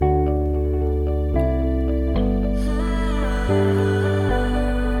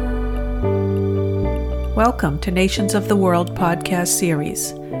Welcome to Nations of the World podcast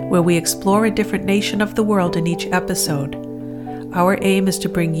series, where we explore a different nation of the world in each episode. Our aim is to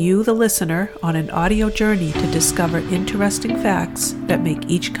bring you, the listener, on an audio journey to discover interesting facts that make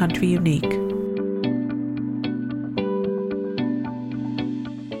each country unique.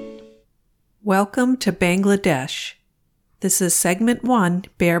 Welcome to Bangladesh. This is Segment 1,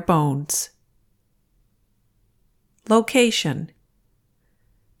 Bare Bones. Location.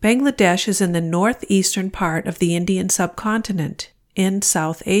 Bangladesh is in the northeastern part of the Indian subcontinent, in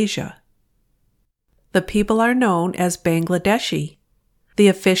South Asia. The people are known as Bangladeshi. The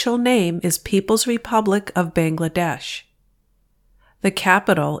official name is People's Republic of Bangladesh. The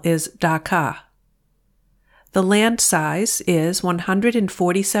capital is Dhaka. The land size is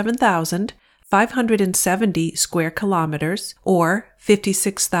 147,570 square kilometers, or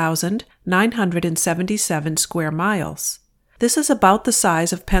 56,977 square miles. This is about the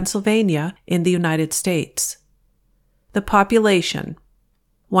size of Pennsylvania in the United States. The population,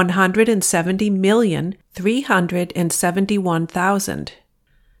 170,371,000.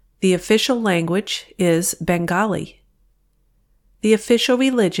 The official language is Bengali. The official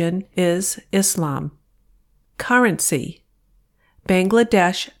religion is Islam. Currency,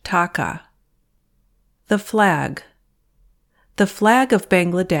 Bangladesh Taka. The flag. The flag of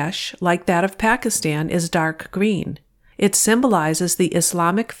Bangladesh, like that of Pakistan, is dark green. It symbolizes the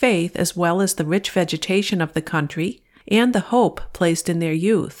Islamic faith as well as the rich vegetation of the country and the hope placed in their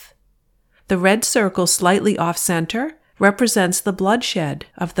youth. The red circle slightly off-center represents the bloodshed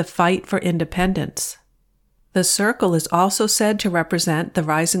of the fight for independence. The circle is also said to represent the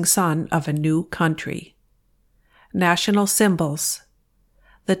rising sun of a new country. National symbols.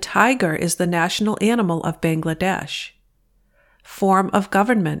 The tiger is the national animal of Bangladesh. Form of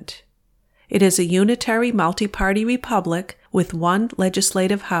government. It is a unitary multi-party republic with one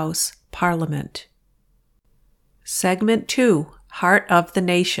legislative house, parliament. Segment 2, Heart of the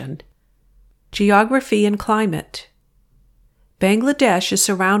Nation. Geography and climate. Bangladesh is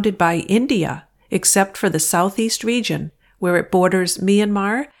surrounded by India, except for the southeast region, where it borders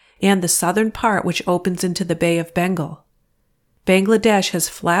Myanmar, and the southern part which opens into the Bay of Bengal. Bangladesh has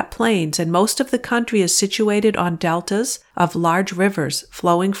flat plains, and most of the country is situated on deltas of large rivers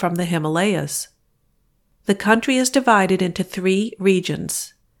flowing from the Himalayas. The country is divided into 3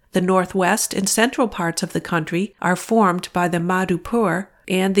 regions. The northwest and central parts of the country are formed by the Madhupur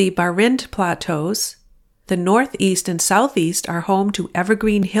and the Barind plateaus. The northeast and southeast are home to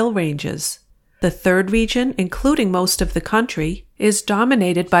evergreen hill ranges. The third region, including most of the country, is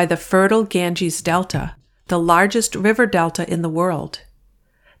dominated by the fertile Ganges Delta, the largest river delta in the world.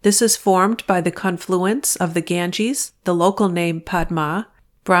 This is formed by the confluence of the Ganges, the local name Padma,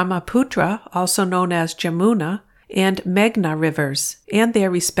 Brahmaputra, also known as Jamuna, and Meghna rivers, and their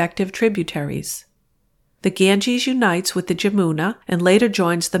respective tributaries. The Ganges unites with the Jamuna and later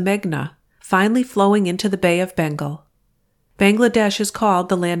joins the Meghna, finally flowing into the Bay of Bengal. Bangladesh is called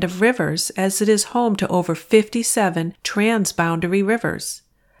the Land of Rivers as it is home to over 57 transboundary rivers.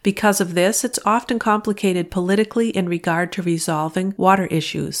 Because of this, it's often complicated politically in regard to resolving water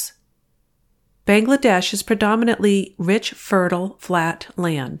issues. Bangladesh is predominantly rich, fertile, flat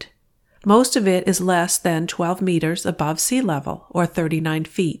land. Most of it is less than 12 meters above sea level, or 39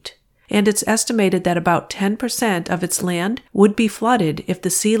 feet, and it's estimated that about 10% of its land would be flooded if the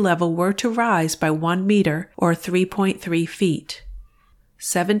sea level were to rise by 1 meter, or 3.3 feet.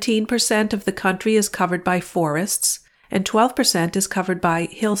 17% of the country is covered by forests, and 12% is covered by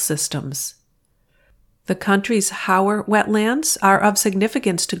hill systems. The country's Howrah wetlands are of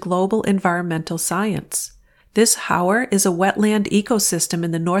significance to global environmental science. This Howrah is a wetland ecosystem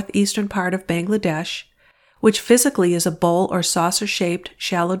in the northeastern part of Bangladesh, which physically is a bowl or saucer-shaped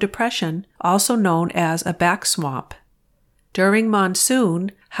shallow depression, also known as a backswamp. During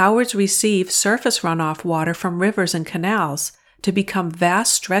monsoon, Howrahs receive surface runoff water from rivers and canals to become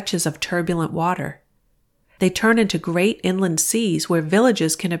vast stretches of turbulent water. They turn into great inland seas where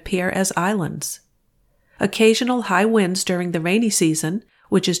villages can appear as islands. Occasional high winds during the rainy season,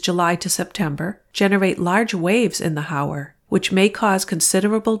 which is July to September, generate large waves in the Howrah, which may cause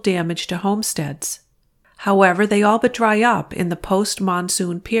considerable damage to homesteads. However, they all but dry up in the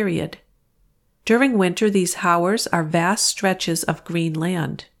post-monsoon period. During winter, these Howrahs are vast stretches of green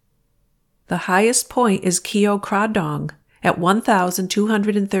land. The highest point is Keo Kradong at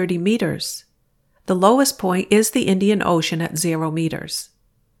 1,230 meters. The lowest point is the Indian Ocean at 0 meters.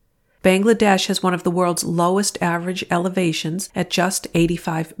 Bangladesh has one of the world's lowest average elevations at just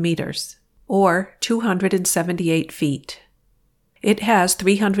 85 meters, or 278 feet. It has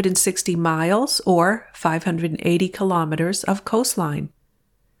 360 miles, or 580 kilometers, of coastline.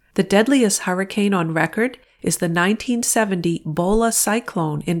 The deadliest hurricane on record is the 1970 Bola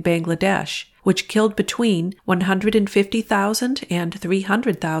cyclone in Bangladesh, which killed between 150,000 and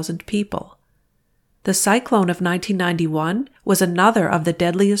 300,000 people. The cyclone of 1991 was another of the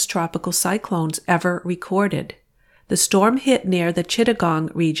deadliest tropical cyclones ever recorded. The storm hit near the Chittagong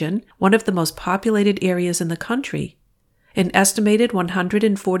region, one of the most populated areas in the country. An estimated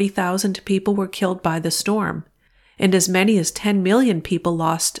 140,000 people were killed by the storm, and as many as 10 million people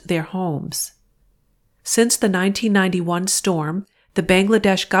lost their homes. Since the 1991 storm, the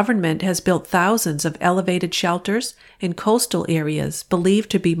Bangladesh government has built thousands of elevated shelters in coastal areas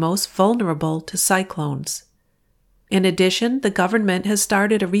believed to be most vulnerable to cyclones. In addition, the government has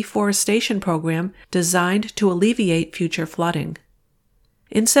started a reforestation program designed to alleviate future flooding.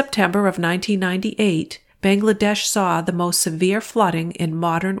 In September of 1998, Bangladesh saw the most severe flooding in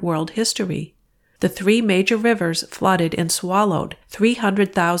modern world history. The three major rivers flooded and swallowed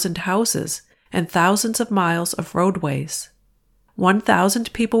 300,000 houses and thousands of miles of roadways.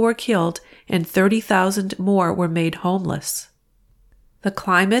 1,000 people were killed and 30,000 more were made homeless. The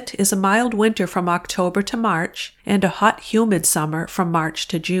climate is a mild winter from October to March and a hot, humid summer from March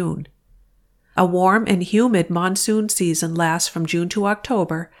to June. A warm and humid monsoon season lasts from June to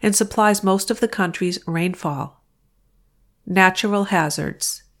October and supplies most of the country's rainfall. Natural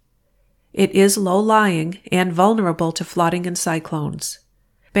hazards. It is low-lying and vulnerable to flooding and cyclones.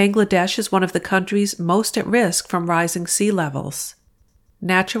 Bangladesh is one of the countries most at risk from rising sea levels.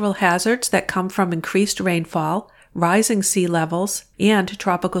 Natural hazards that come from increased rainfall, rising sea levels, and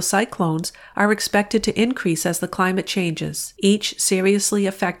tropical cyclones are expected to increase as the climate changes, each seriously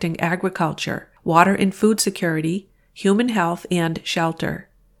affecting agriculture, water and food security, human health, and shelter.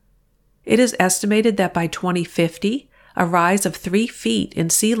 It is estimated that by 2050, a rise of 3 feet in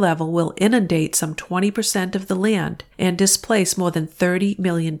sea level will inundate some 20% of the land and displace more than 30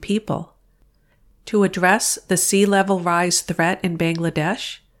 million people. To address the sea level rise threat in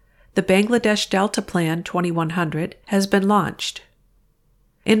Bangladesh, the Bangladesh Delta Plan 2100 has been launched.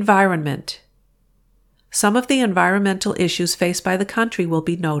 Environment. Some of the environmental issues faced by the country will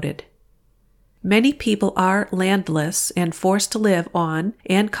be noted. Many people are landless and forced to live on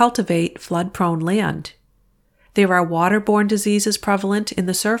and cultivate flood-prone land. There are waterborne diseases prevalent in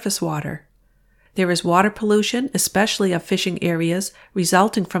the surface water. There is water pollution, especially of fishing areas,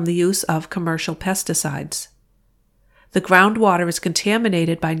 resulting from the use of commercial pesticides. The groundwater is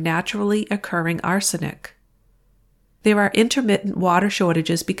contaminated by naturally occurring arsenic. There are intermittent water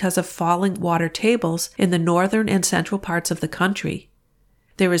shortages because of falling water tables in the northern and central parts of the country.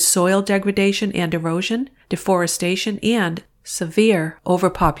 There is soil degradation and erosion, deforestation, and severe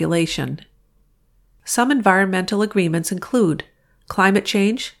overpopulation. Some environmental agreements include climate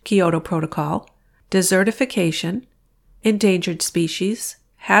change, Kyoto Protocol, desertification, endangered species,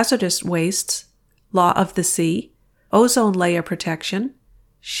 hazardous wastes, law of the sea, ozone layer protection,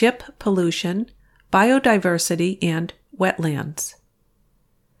 ship pollution, biodiversity, and wetlands.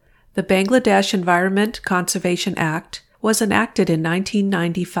 The Bangladesh Environment Conservation Act was enacted in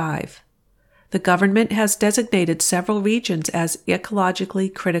 1995. The government has designated several regions as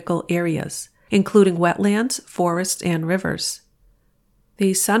ecologically critical areas, including wetlands, forests, and rivers.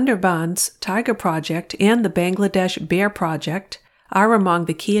 The Sundarbans Tiger Project and the Bangladesh Bear Project are among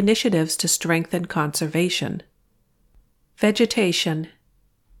the key initiatives to strengthen conservation. Vegetation.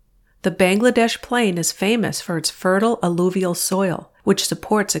 The Bangladesh plain is famous for its fertile alluvial soil, which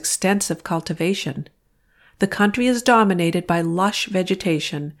supports extensive cultivation. The country is dominated by lush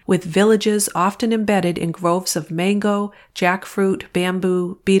vegetation, with villages often embedded in groves of mango, jackfruit,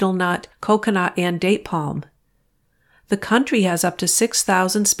 bamboo, betel nut, coconut, and date palm. The country has up to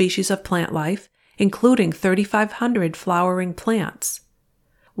 6,000 species of plant life, including 3,500 flowering plants.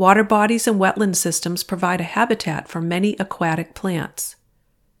 Water bodies and wetland systems provide a habitat for many aquatic plants.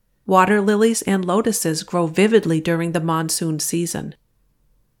 Water lilies and lotuses grow vividly during the monsoon season.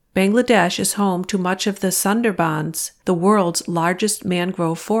 Bangladesh is home to much of the Sundarbans, the world's largest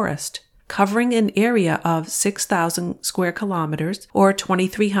mangrove forest, covering an area of 6,000 square kilometers or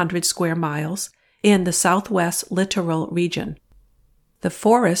 2,300 square miles in the southwest littoral region. The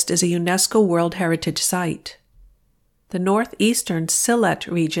forest is a UNESCO World Heritage Site. The northeastern Sylhet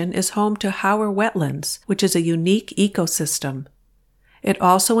region is home to Howrah Wetlands, which is a unique ecosystem. It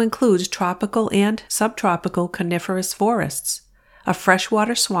also includes tropical and subtropical coniferous forests, a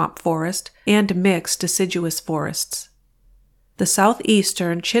freshwater swamp forest, and mixed deciduous forests. The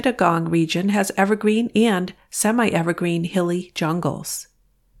southeastern Chittagong region has evergreen and semi-evergreen hilly jungles.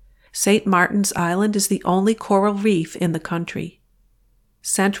 St. Martin's Island is the only coral reef in the country.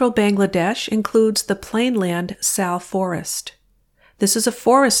 Central Bangladesh includes the plainland Sal Forest. This is a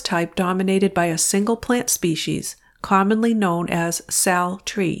forest type dominated by a single plant species, commonly known as sal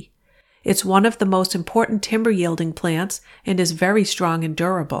tree. It's one of the most important timber-yielding plants and is very strong and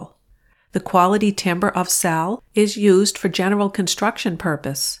durable. The quality timber of sal is used for general construction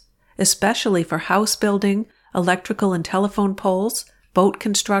purpose, especially for house building, electrical and telephone poles, boat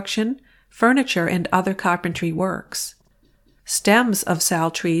construction, furniture, and other carpentry works. Stems of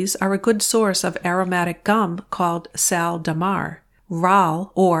sal trees are a good source of aromatic gum called sal damar,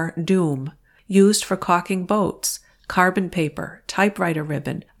 ral or doom, used for caulking boats, carbon paper, typewriter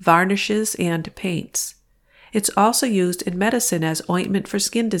ribbon, varnishes, and paints. It's also used in medicine as ointment for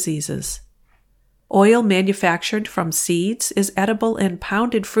skin diseases. Oil manufactured from seeds is edible, and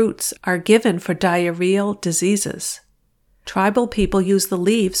pounded fruits are given for diarrheal diseases. Tribal people use the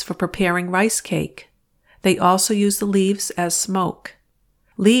leaves for preparing rice cake. They also use the leaves as smoke.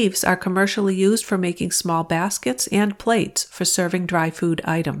 Leaves are commercially used for making small baskets and plates for serving dry food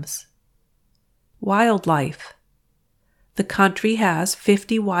items. Wildlife. The country has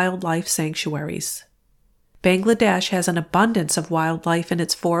 50 wildlife sanctuaries. Bangladesh has an abundance of wildlife in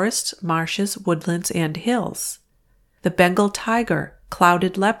its forests, marshes, woodlands, and hills. The Bengal tiger,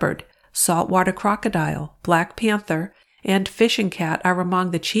 clouded leopard, saltwater crocodile, black panther, and fishing cat are among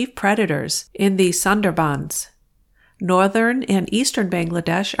the chief predators in the Sundarbans. Northern and eastern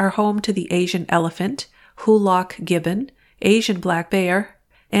Bangladesh are home to the Asian elephant, hoolock gibbon, Asian black bear,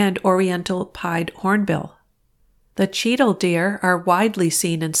 and oriental pied hornbill. The cheetal deer are widely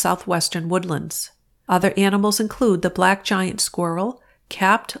seen in southwestern woodlands. Other animals include the black giant squirrel,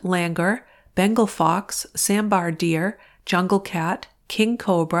 capped langur, Bengal fox, sambar deer, jungle cat, king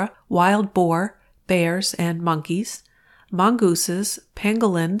cobra, wild boar, bears and monkeys, mongooses,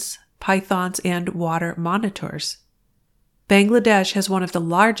 pangolins, pythons, and water monitors. Bangladesh has one of the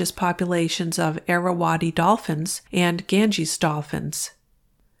largest populations of Irrawaddy dolphins and Ganges dolphins.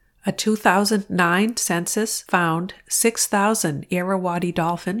 A 2009 census found 6,000 Irrawaddy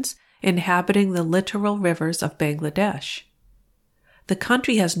dolphins inhabiting the littoral rivers of Bangladesh. The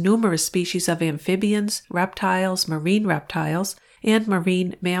country has numerous species of amphibians, reptiles, and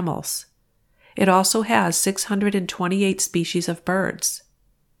marine mammals. It also has 628 species of birds.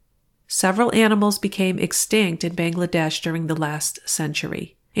 Several animals became extinct in Bangladesh during the last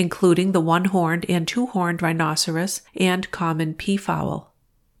century, including the one-horned and two-horned rhinoceros and common peafowl.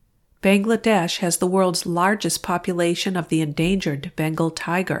 Bangladesh has the world's largest population of the endangered Bengal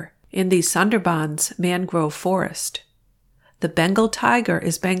tiger in the Sundarbans mangrove forest. The Bengal tiger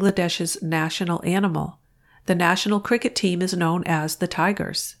is Bangladesh's national animal. The national cricket team is known as the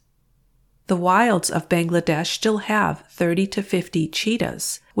Tigers. The wilds of Bangladesh still have 30 to 50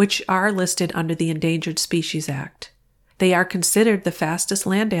 cheetahs, which are listed under the Endangered Species Act. They are considered the fastest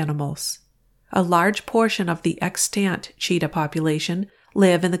land animals. A large portion of the extant cheetah population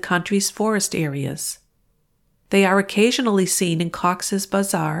live in the country's forest areas. They are occasionally seen in Cox's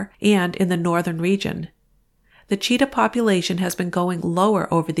Bazar and in the northern region. The cheetah population has been going lower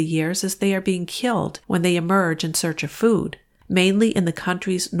over the years as they are being killed when they emerge in search of food, mainly in the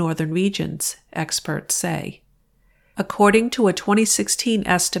country's northern regions, experts say. According to a 2016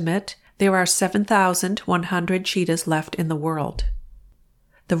 estimate, there are 7,100 cheetahs left in the world.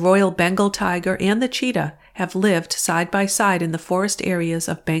 The Royal Bengal tiger and the cheetah have lived side by side in the forest areas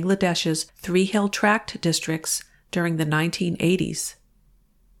of Bangladesh's Three-Hill Tract districts during the 1980s.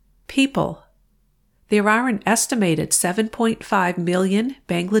 People. There are an estimated 7.5 million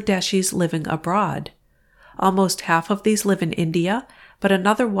Bangladeshis living abroad. Almost half of these live in India, but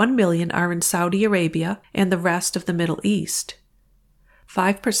another 1 million are in Saudi Arabia and the rest of the Middle East.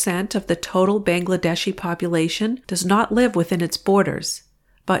 5% of the total Bangladeshi population does not live within its borders,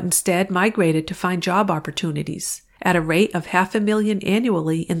 but instead migrated to find job opportunities, at a rate of 500,000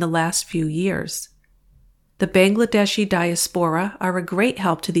 annually in the last few years. The Bangladeshi diaspora are a great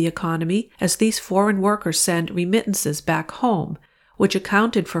help to the economy as these foreign workers send remittances back home, which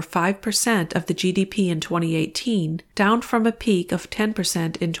accounted for 5% of the GDP in 2018, down from a peak of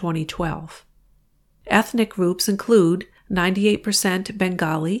 10% in 2012. Ethnic groups include 98%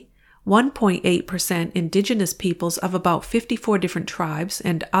 Bengali, 1.8% indigenous peoples of about 54 different tribes,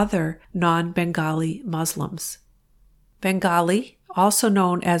 and other non-Bengali Muslims. Bengali, also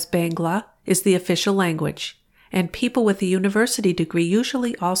known as Bangla, is the official language, and people with a university degree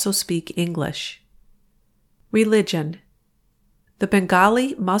usually also speak English. Religion. The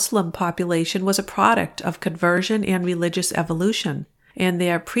Bengali Muslim population was a product of conversion and religious evolution, and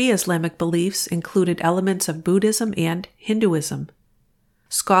their pre-Islamic beliefs included elements of Buddhism and Hinduism.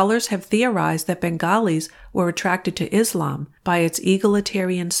 Scholars have theorized that Bengalis were attracted to Islam by its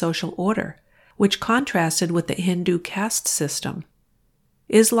egalitarian social order, which contrasted with the Hindu caste system.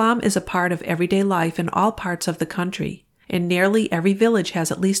 Islam is a part of everyday life in all parts of the country, and nearly every village has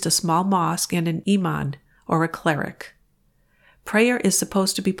at least a small mosque and an imam, or a cleric. Prayer is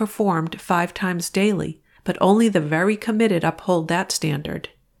supposed to be performed 5 times daily, but only the very committed uphold that standard.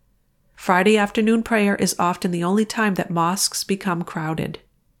 Friday afternoon prayer is often the only time that mosques become crowded.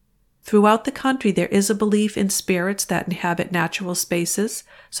 Throughout the country, there is a belief in spirits that inhabit natural spaces,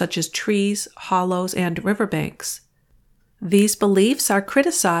 such as trees, hollows, and riverbanks. These beliefs are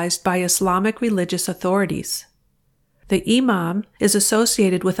criticized by Islamic religious authorities. The imam is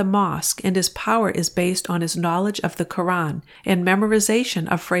associated with a mosque, and his power is based on his knowledge of the Quran and memorization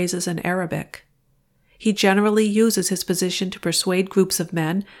of phrases in Arabic. He generally uses his position to persuade groups of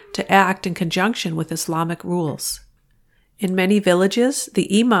men to act in conjunction with Islamic rules. In many villages, the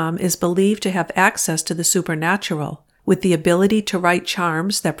imam is believed to have access to the supernatural, with the ability to write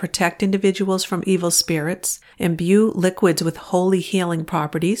charms that protect individuals from evil spirits, imbue liquids with holy healing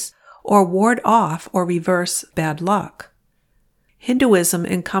properties, or ward off or reverse bad luck. Hinduism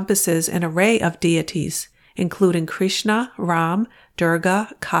encompasses an array of deities, including Krishna, Ram,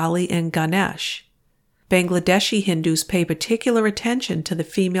 Durga, Kali, and Ganesh. Bangladeshi Hindus pay particular attention to the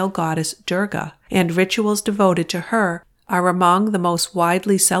female goddess Durga, and rituals devoted to her are among the most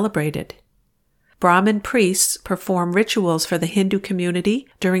widely celebrated. Brahmin priests perform rituals for the Hindu community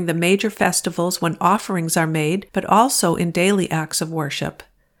during the major festivals when offerings are made, but also in daily acts of worship.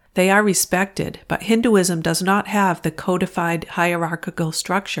 They are respected, but Hinduism does not have the codified hierarchical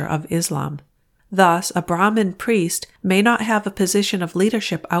structure of Islam. Thus, a Brahmin priest may not have a position of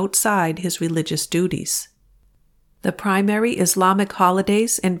leadership outside his religious duties. The primary Islamic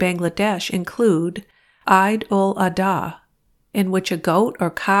holidays in Bangladesh include Eid ul-Adha, in which a goat or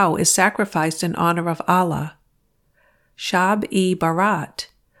cow is sacrificed in honor of Allah; Shab-e-Barat,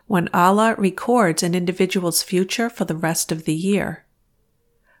 when Allah records an individual's future for the rest of the year;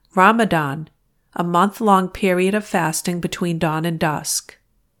 Ramadan, a month-long period of fasting between dawn and dusk;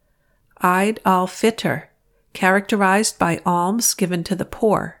 Eid al-Fitr, characterized by alms given to the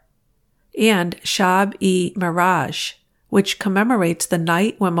poor; and Shab-e-Miraj, which commemorates the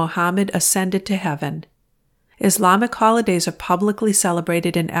night when Muhammad ascended to heaven. Islamic holidays are publicly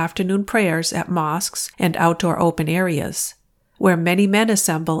celebrated in afternoon prayers at mosques and outdoor open areas, where many men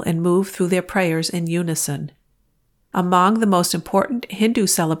assemble and move through their prayers in unison. Among the most important Hindu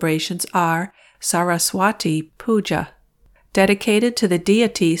celebrations are Saraswati Puja, dedicated to the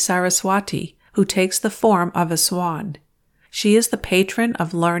deity Saraswati, who takes the form of a swan. She is the patron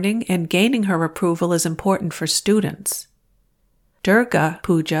of learning, and gaining her approval is important for students. Durga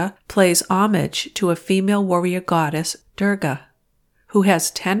Puja pays homage to a female warrior goddess, Durga, who has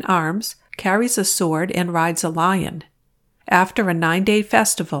 10 arms, carries a sword, and rides a lion. After a 9-day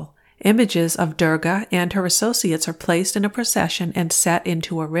festival, images of Durga and her associates are placed in a procession and set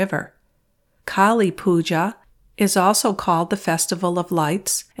into a river. Kali Puja is also called the Festival of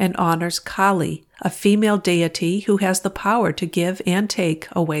Lights and honors Kali, a female deity who has the power to give and take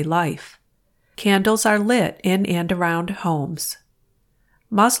away life. Candles are lit in and around homes.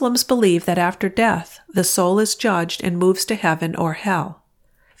 Muslims believe that after death, the soul is judged and moves to heaven or hell.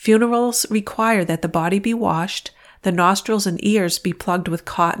 Funerals require that the body be washed, the nostrils and ears be plugged with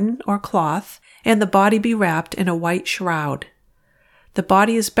cotton or cloth, and the body be wrapped in a white shroud. The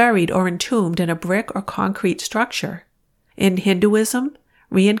body is buried or entombed in a brick or concrete structure. In Hinduism,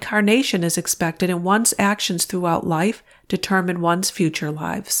 reincarnation is expected, and one's actions throughout life determine one's future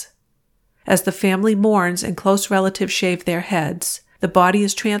lives. As the family mourns and close relatives shave their heads, the body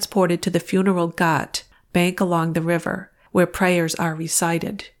is transported to the funeral ghat, bank along the river, where prayers are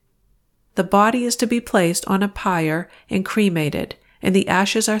recited. The body is to be placed on a pyre and cremated, and the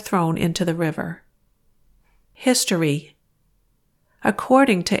ashes are thrown into the river. History.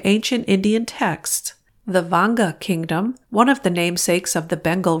 According to ancient Indian texts, the Vanga kingdom, one of the namesakes of the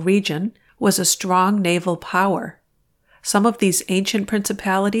Bengal region, was a strong naval power. Some of these ancient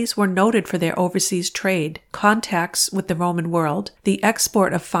principalities were noted for their overseas trade, contacts with the Roman world, the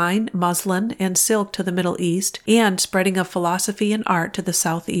export of fine muslin and silk to the Middle East, and spreading of philosophy and art to the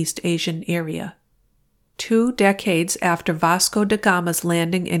Southeast Asian area. 2 decades after Vasco da Gama's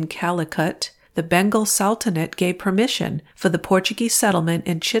landing in Calicut, the Bengal Sultanate gave permission for the Portuguese settlement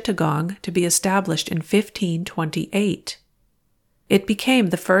in Chittagong to be established in 1528. It became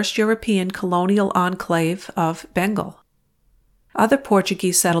the first European colonial enclave of Bengal. Other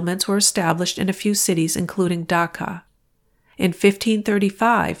Portuguese settlements were established in a few cities, including Dhaka. In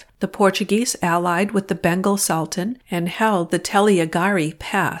 1535, the Portuguese allied with the Bengal Sultan and held the Teliagari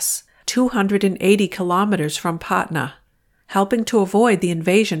Pass, 280 kilometers from Patna, helping to avoid the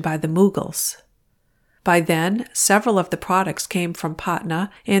invasion by the Mughals. By then, several of the products came from Patna,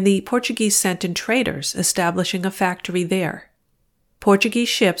 and the Portuguese sent in traders, establishing a factory there. Portuguese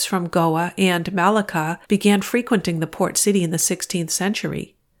ships from Goa and Malacca began frequenting the port city in the 16th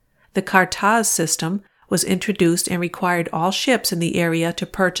century. The cartaz system was introduced and required all ships in the area to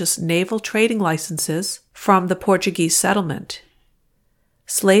purchase naval trading licenses from the Portuguese settlement.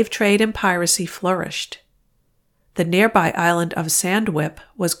 Slave trade and piracy flourished. The nearby island of Sandwip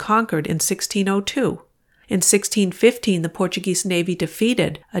was conquered in 1602. In 1615, the Portuguese navy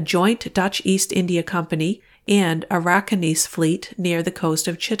defeated a joint Dutch East India Company and Arakanese fleet near the coast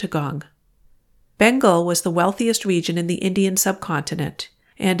of Chittagong. Bengal was the wealthiest region in the Indian subcontinent,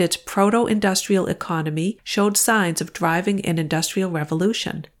 and its proto-industrial economy showed signs of driving an industrial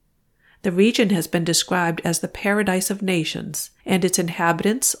revolution. The region has been described as the paradise of nations, and its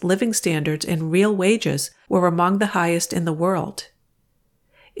inhabitants' living standards and real wages were among the highest in the world.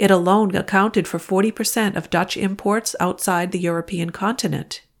 It alone accounted for 40% of Dutch imports outside the European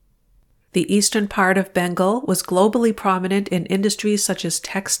continent. The eastern part of Bengal was globally prominent in industries such as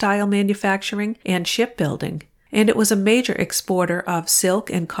textile manufacturing and shipbuilding, and it was a major exporter of silk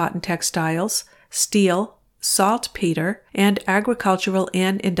and cotton textiles, steel, saltpeter, and agricultural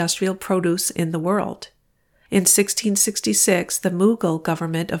and industrial produce in the world. In 1666, the Mughal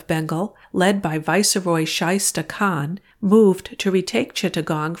government of Bengal, led by Viceroy Shaista Khan, moved to retake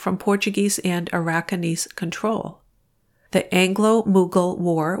Chittagong from Portuguese and Arakanese control. The Anglo-Mughal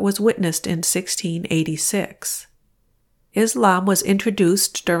War was witnessed in 1686. Islam was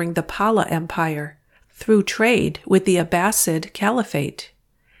introduced during the Pala Empire through trade with the Abbasid Caliphate.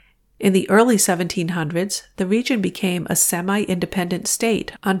 In the early 1700s, the region became a semi-independent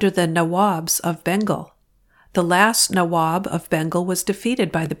state under the Nawabs of Bengal. The last Nawab of Bengal was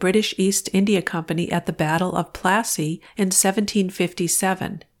defeated by the British East India Company at the Battle of Plassey in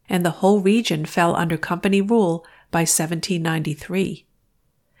 1757, and the whole region fell under company rule by 1793.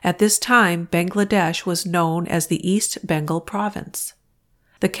 At this time, Bangladesh was known as the East Bengal Province.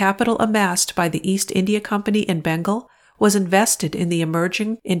 The capital amassed by the East India Company in Bengal was invested in the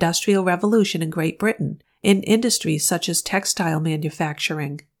emerging industrial revolution in Great Britain, in industries such as textile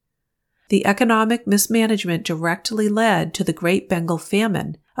manufacturing. The economic mismanagement directly led to the Great Bengal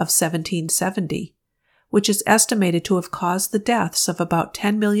Famine of 1770, which is estimated to have caused the deaths of about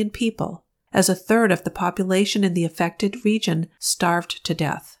 10 million people, as a third of the population in the affected region starved to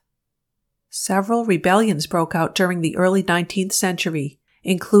death. Several rebellions broke out during the early 19th century,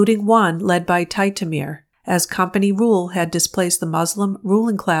 including one led by Taitamir, as company rule had displaced the Muslim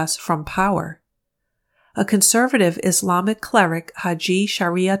ruling class from power. A conservative Islamic cleric, Haji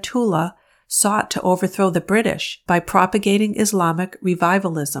Shariatullah, sought to overthrow the British by propagating Islamic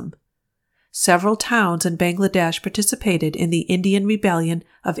revivalism. Several towns in Bangladesh participated in the Indian Rebellion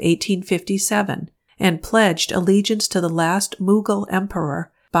of 1857 and pledged allegiance to the last Mughal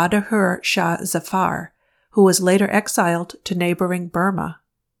emperor, Bahadur Shah Zafar, who was later exiled to neighboring Burma.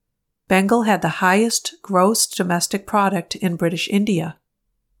 Bengal had the highest gross domestic product in British India.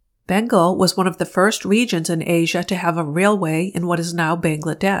 Bengal was one of the first regions in Asia to have a railway in what is now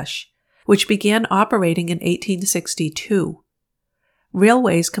Bangladesh, which began operating in 1862.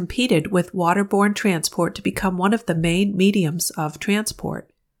 Railways competed with waterborne transport to become one of the main mediums of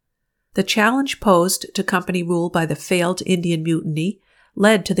transport. The challenge posed to company rule by the failed Indian Mutiny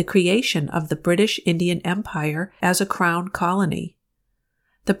led to the creation of the British Indian Empire as a crown colony.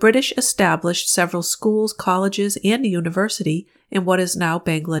 The British established several schools, colleges, and a university in what is now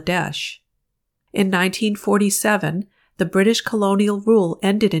Bangladesh. In 1947, the British colonial rule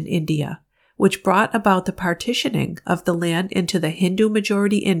ended in India, which brought about the partitioning of the land into the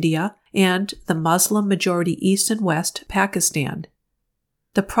Hindu-majority India and the Muslim-majority East and West Pakistan.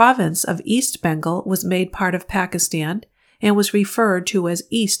 The province of East Bengal was made part of Pakistan and was referred to as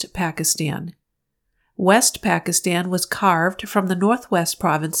East Pakistan. West Pakistan was carved from the northwest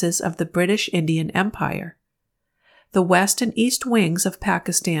provinces of the British Indian Empire. The west and east wings of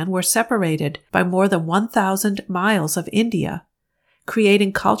Pakistan were separated by more than 1,000 miles of India,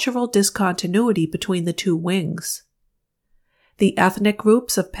 creating cultural discontinuity between the two wings. The ethnic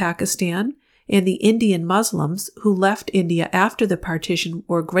groups of Pakistan and the Indian Muslims who left India after the partition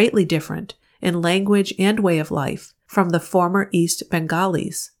were greatly different in language and way of life from the former East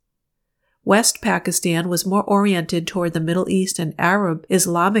Bengalis. West Pakistan was more oriented toward the Middle East and Arab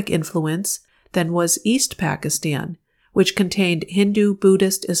Islamic influence than was East Pakistan, which contained Hindu,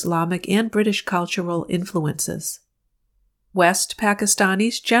 Buddhist, Islamic, and British cultural influences. West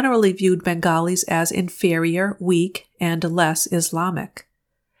Pakistanis generally viewed Bengalis as inferior, weak, and less Islamic.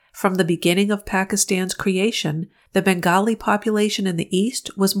 From the beginning of Pakistan's creation, the Bengali population in the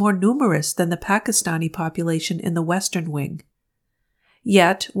east was more numerous than the Pakistani population in the western wing.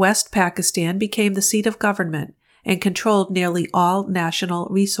 Yet, West Pakistan became the seat of government and controlled nearly all national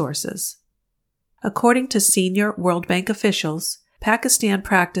resources. According to senior World Bank officials, Pakistan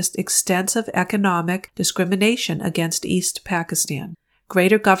practiced extensive economic discrimination against East Pakistan,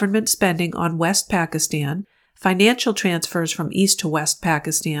 greater government spending on West Pakistan, financial transfers from East to West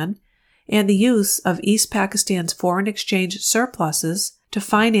Pakistan, and the use of East Pakistan's foreign exchange surpluses to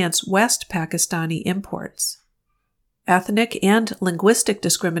finance West Pakistani imports. Ethnic and linguistic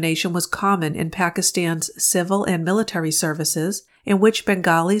discrimination was common in Pakistan's civil and military services, in which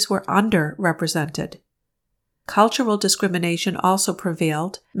Bengalis were underrepresented. Cultural discrimination also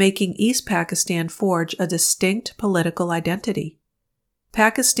prevailed, making East Pakistan forge a distinct political identity.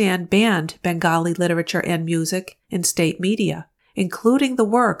 Pakistan banned Bengali literature and music in state media, including the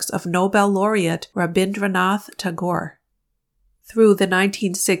works of Nobel laureate Rabindranath Tagore. Through the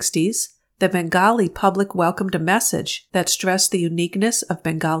 1960s, the Bengali public welcomed a message that stressed the uniqueness of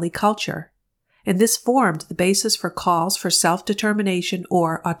Bengali culture, and this formed the basis for calls for self-determination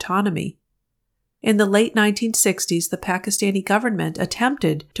or autonomy. In the late 1960s, the Pakistani government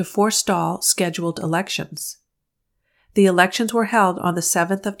attempted to forestall scheduled elections. The elections were held on the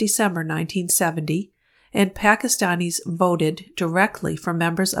 7th of December 1970, and Pakistanis voted directly for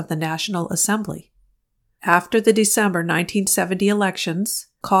members of the National Assembly. After the December 1970 elections,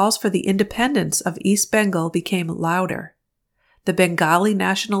 calls for the independence of East Bengal became louder. The Bengali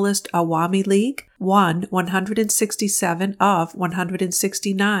Nationalist Awami League won 167 of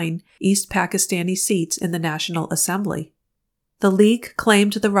 169 East Pakistani seats in the National Assembly. The League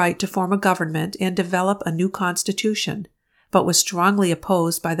claimed the right to form a government and develop a new constitution, but was strongly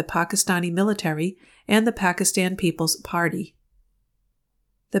opposed by the Pakistani military and the Pakistan People's Party.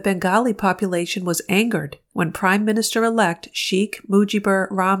 The Bengali population was angered when Prime Minister-elect Sheikh Mujibur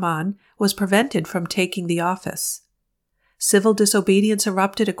Rahman was prevented from taking the office. Civil disobedience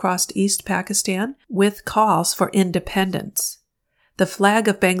erupted across East Pakistan with calls for independence. The flag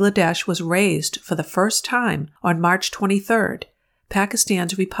of Bangladesh was raised for the first time on March 23rd,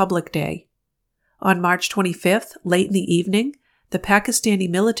 Pakistan's Republic Day. On March 25th, late in the evening, the Pakistani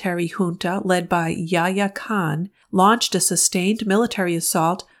military junta led by Yahya Khan launched a sustained military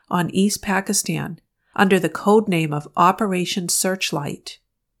assault on East Pakistan under the code name of Operation Searchlight.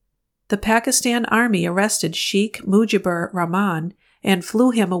 The Pakistan Army arrested Sheikh Mujibur Rahman and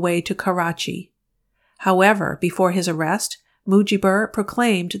flew him away to Karachi. However, before his arrest, Mujibur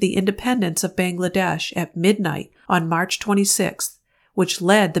proclaimed the independence of Bangladesh at midnight on March 26th, which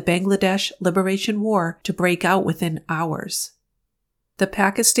led the Bangladesh Liberation War to break out within hours. The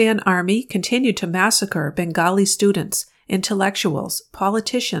Pakistan Army continued to massacre Bengali students, intellectuals,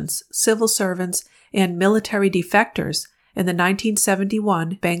 politicians, civil servants, and military defectors in the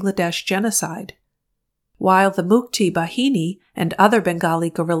 1971 Bangladesh genocide. While the Mukti Bahini and other Bengali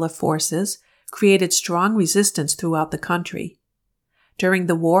guerrilla forces created strong resistance throughout the country. During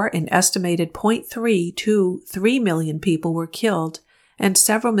the war, an estimated 0.3 to 3 million people were killed, and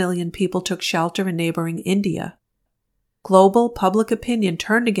several million people took shelter in neighboring India. Global public opinion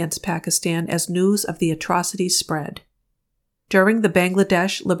turned against Pakistan as news of the atrocities spread. During the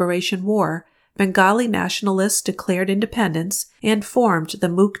Bangladesh Liberation War, Bengali nationalists declared independence and formed the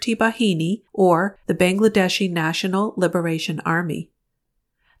Mukti Bahini, or the Bangladeshi National Liberation Army.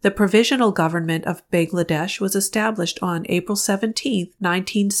 The Provisional Government of Bangladesh was established on April 17,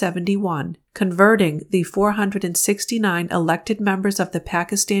 1971, converting the 469 elected members of the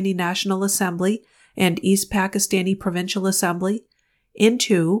Pakistani National Assembly and East Pakistani Provincial Assembly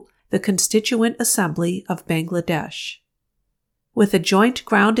into the Constituent Assembly of Bangladesh. With a joint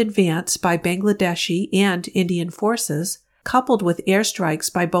ground advance by Bangladeshi and Indian forces, coupled with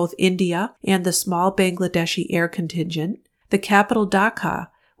airstrikes by both India and the small Bangladeshi air contingent, the capital Dhaka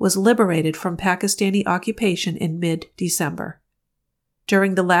was liberated from Pakistani occupation in mid-December.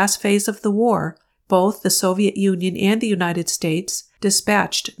 During the last phase of the war, both the Soviet Union and the United States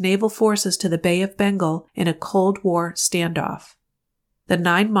dispatched naval forces to the Bay of Bengal in a Cold War standoff. The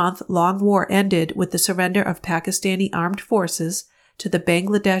 9-month-long war ended with the surrender of Pakistani armed forces to the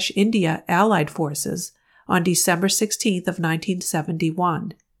Bangladesh-India Allied forces on December 16th of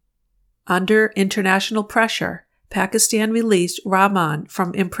 1971. Under international pressure, Pakistan released Rahman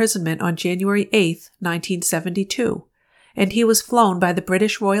from imprisonment on January 8, 1972, and he was flown by the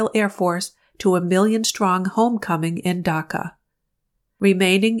British Royal Air Force to a million-strong homecoming in Dhaka.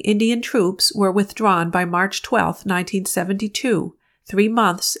 Remaining Indian troops were withdrawn by March 12, 1972, 3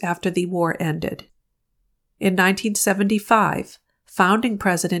 months after the war ended. In 1975, founding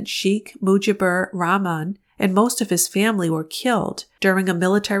president Sheikh Mujibur Rahman and most of his family were killed during a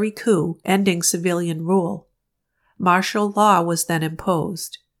military coup ending civilian rule. Martial law was then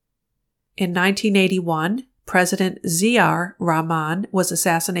imposed. In 1981, President Ziaur Rahman was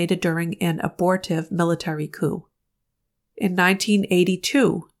assassinated during an abortive military coup. In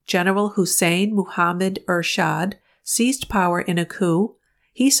 1982, General Hussein Muhammad Ershad seized power in a coup.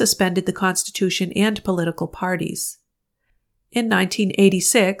 He suspended the constitution and political parties. In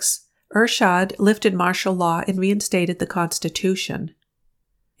 1986, Ershad lifted martial law and reinstated the constitution.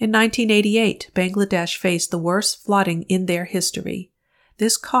 In 1988, Bangladesh faced the worst flooding in their history.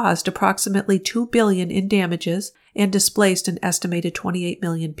 This caused approximately $2 billion in damages and displaced an estimated 28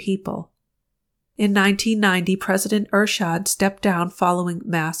 million people. In 1990, President Ershad stepped down following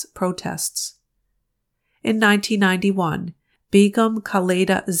mass protests. In 1991, Begum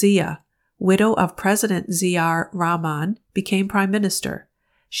Khaleda Zia, widow of President Ziaur Rahman, became prime minister,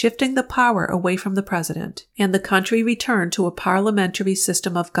 shifting the power away from the president, and the country returned to a parliamentary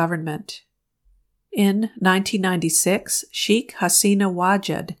system of government. In 1996, Sheikh Hasina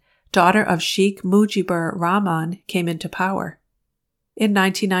Wajed, daughter of Sheikh Mujibur Rahman, came into power. In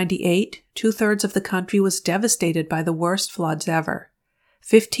 1998, two-thirds of the country was devastated by the worst floods ever.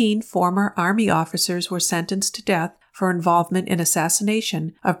 15 former army officers were sentenced to death for involvement in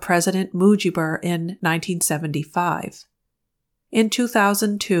assassination of President Mujibur in 1975. In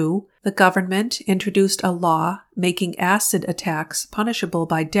 2002, the government introduced a law making acid attacks punishable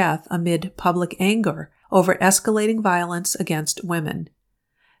by death amid public anger over escalating violence against women.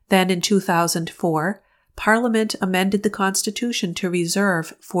 Then in 2004, Parliament amended the Constitution to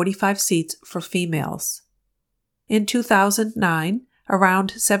reserve 45 seats for females. In 2009,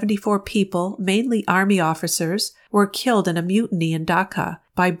 around 74 people, mainly army officers, were killed in a mutiny in Dhaka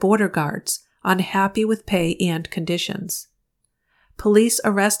by border guards, unhappy with pay and conditions. Police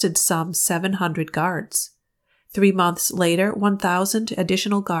arrested some 700 guards. 3 months later, 1,000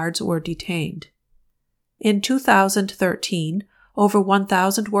 additional guards were detained. In 2013, over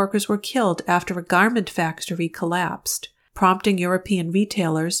 1,000 workers were killed after a garment factory collapsed, prompting European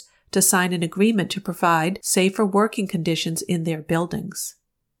retailers to sign an agreement to provide safer working conditions in their buildings.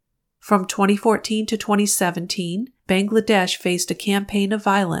 From 2014 to 2017, Bangladesh faced a campaign of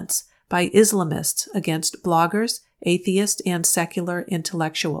violence by Islamists against bloggers, atheists, and secular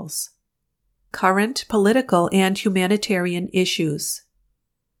intellectuals. Current political and humanitarian issues.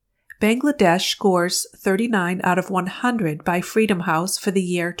 Bangladesh scores 39 out of 100 by Freedom House for the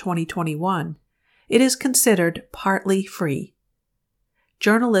year 2021. It is considered partly free.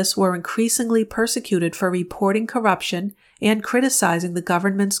 Journalists were increasingly persecuted for reporting corruption and criticizing the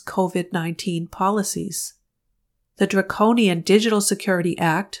government's COVID-19 policies. The Draconian Digital Security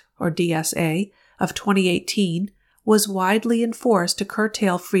Act, or DSA, of 2018 was widely enforced to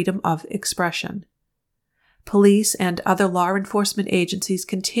curtail freedom of expression. Police and other law enforcement agencies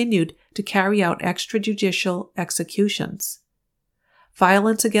continued to carry out extrajudicial executions.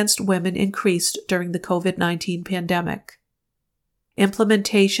 Violence against women increased during the COVID-19 pandemic.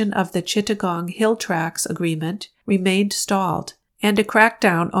 Implementation of the Chittagong Hill Tracts Agreement remained stalled, and a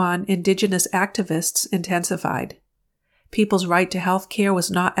crackdown on indigenous activists intensified. People's right to health care was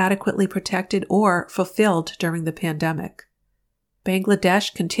not adequately protected or fulfilled during the pandemic.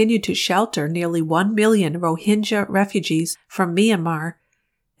 Bangladesh continued to shelter nearly 1 million Rohingya refugees from Myanmar,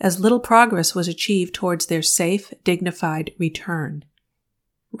 as little progress was achieved towards their safe, dignified return.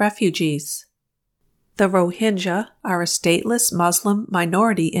 Refugees. The Rohingya are a stateless Muslim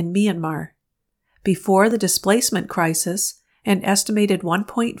minority in Myanmar. Before the displacement crisis, an estimated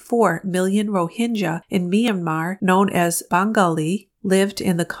 1.4 million Rohingya in Myanmar, known as Bengali, lived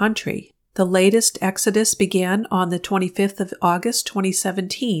in the country. The latest exodus began on the 25th of August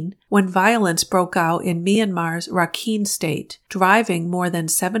 2017 when violence broke out in Myanmar's Rakhine state, driving more than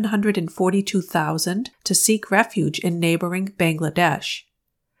 742,000 to seek refuge in neighboring Bangladesh.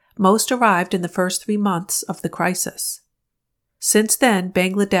 Most arrived in the first 3 months of the crisis. Since then,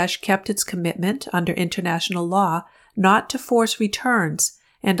 Bangladesh kept its commitment under international law not to force returns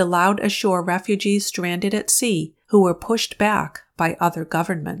and allowed ashore refugees stranded at sea who were pushed back by other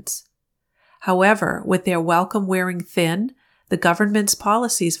governments. However, with their welcome wearing thin, the government's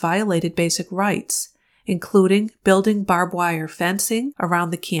policies violated basic rights, including building barbed wire fencing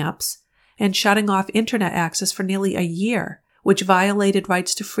around the camps and shutting off internet access for nearly a year, which violated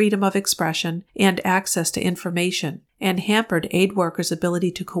rights to freedom of expression and access to information, and hampered aid workers'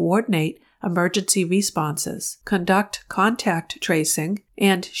 ability to coordinate emergency responses, conduct contact tracing,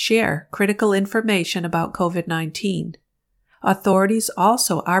 and share critical information about COVID-19. Authorities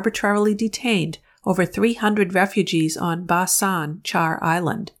also arbitrarily detained over 300 refugees on Bhasan Char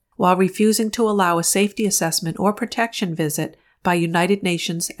Island, while refusing to allow a safety assessment or protection visit by United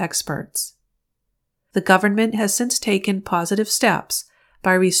Nations experts. The government has since taken positive steps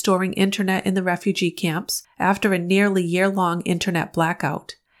by restoring internet in the refugee camps after a nearly year-long internet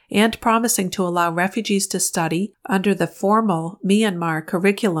blackout, and promising to allow refugees to study under the formal Myanmar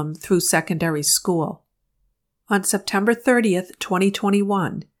curriculum through secondary school. On September 30th,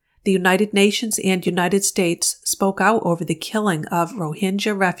 2021, the United Nations and United States spoke out over the killing of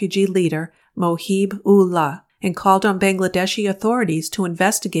Rohingya refugee leader Mohib-Ullah and called on Bangladeshi authorities to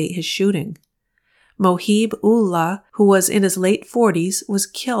investigate his shooting. Mohib-Ullah, who was in his late 40s, was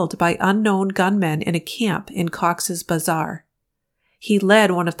killed by unknown gunmen in a camp in Cox's Bazar. He led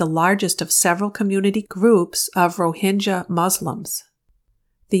one of the largest of several community groups of Rohingya Muslims.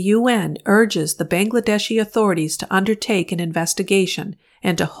 The UN urges the Bangladeshi authorities to undertake an investigation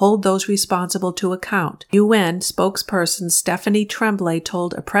and to hold those responsible to account, UN spokesperson Stephanie Tremblay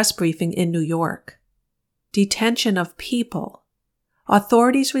told a press briefing in New York. Detention of people.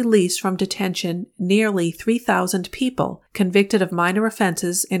 Authorities released from detention nearly 3,000 people convicted of minor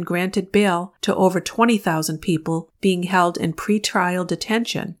offenses and granted bail to over 20,000 people being held in pretrial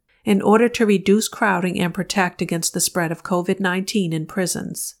detention in order to reduce crowding and protect against the spread of COVID-19 in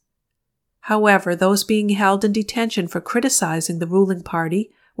prisons. However, those being held in detention for criticizing the ruling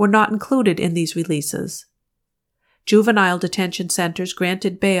party were not included in these releases. Juvenile detention centers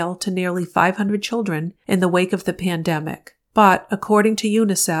granted bail to nearly 500 children in the wake of the pandemic. But, according to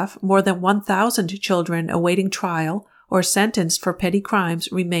UNICEF, more than 1,000 children awaiting trial or sentenced for petty crimes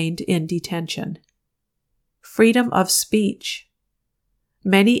remained in detention. Freedom of speech.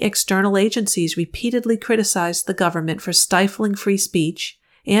 Many external agencies repeatedly criticized the government for stifling free speech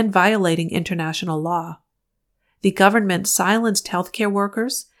and violating international law. The government silenced healthcare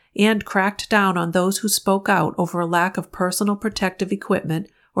workers and cracked down on those who spoke out over a lack of personal protective equipment,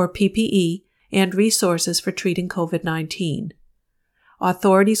 or PPE, and resources for treating COVID-19.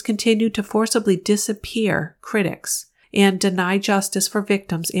 Authorities continued to forcibly disappear critics and deny justice for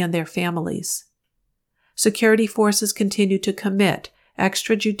victims and their families. Security forces continued to commit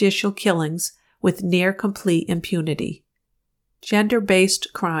extrajudicial killings with near-complete impunity.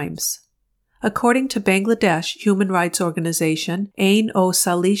 Gender-based crimes. According to Bangladesh human rights organization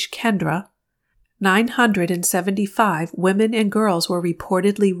Ain-o-Salish Kendra, 975 women and girls were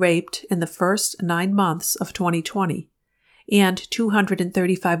reportedly raped in the first 9 months of 2020, and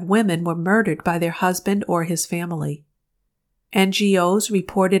 235 women were murdered by their husband or his family. NGOs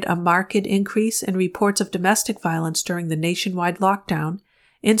reported a marked increase in reports of domestic violence during the nationwide lockdown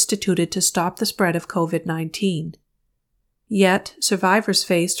instituted to stop the spread of COVID-19. Yet, survivors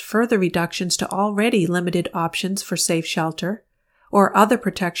faced further reductions to already limited options for safe shelter or other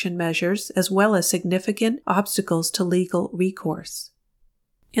protection measures, as well as significant obstacles to legal recourse.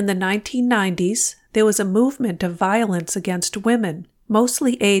 In the 1990s, there was a movement of violence against women,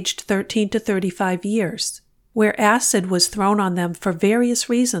 mostly aged 13 to 35 years, where acid was thrown on them for various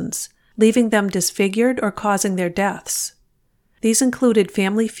reasons, leaving them disfigured or causing their deaths. These included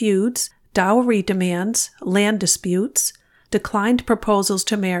family feuds, dowry demands, land disputes, declined proposals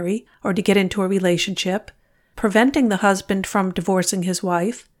to marry or to get into a relationship, preventing the husband from divorcing his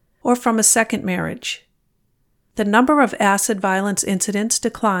wife, or from a second marriage. The number of acid violence incidents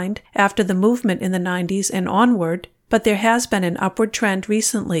declined after the movement in the 90s and onward, but there has been an upward trend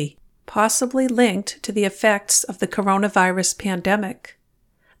recently, possibly linked to the effects of the coronavirus pandemic.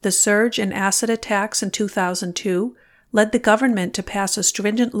 The surge in acid attacks in 2002 led the government to pass a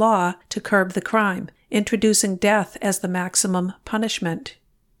stringent law to curb the crime, introducing death as the maximum punishment.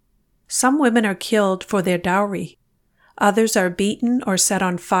 Some women are killed for their dowry. Others are beaten or set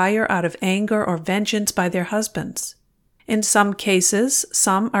on fire out of anger or vengeance by their husbands. In some cases,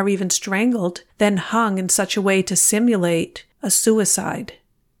 some are even strangled, then hung in such a way to simulate a suicide.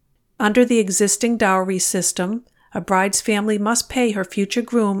 Under the existing dowry system, a bride's family must pay her future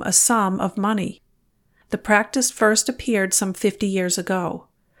groom a sum of money. The practice first appeared some 50 years ago.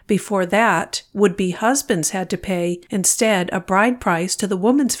 Before that, would-be husbands had to pay instead a bride price to the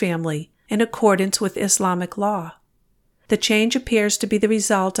woman's family in accordance with Islamic law. The change appears to be the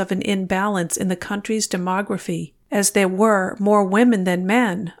result of an imbalance in the country's demography, as there were more women than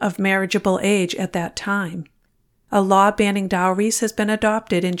men of marriageable age at that time. A law banning dowries has been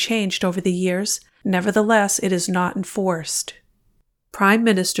adopted and changed over the years. Nevertheless, it is not enforced. Prime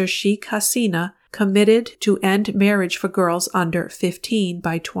Minister Sheikh Hasina committed to end marriage for girls under 15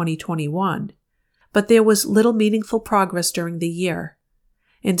 by 2021, but there was little meaningful progress during the year.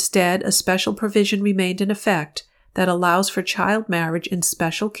 Instead, a special provision remained in effect that allows for child marriage in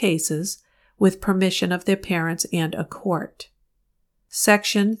special cases with permission of their parents and a court.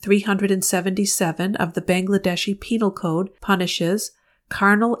 Section 377 of the Bangladeshi Penal Code punishes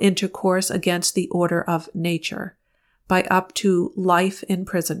carnal intercourse against the order of nature by up to life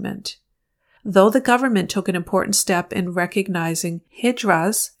imprisonment. Though the government took an important step in recognizing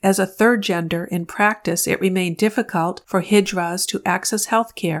hijras as a third gender, in practice it remained difficult for hijras to access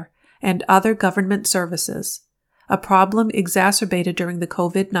health care and other government services, a problem exacerbated during the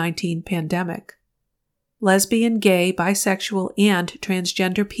COVID-19 pandemic. Lesbian, gay, bisexual, and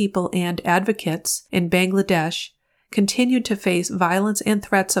transgender people and advocates in Bangladesh continued to face violence and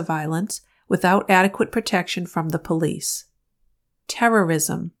threats of violence without adequate protection from the police.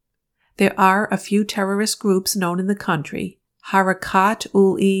 Terrorism. There are a few terrorist groups known in the country: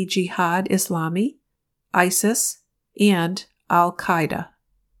 Harakat-ul-Jihad Islami, ISIS, and Al-Qaeda.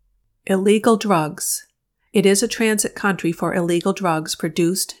 Illegal drugs. It is a transit country for illegal drugs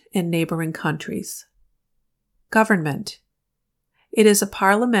produced in neighboring countries. Government. It is a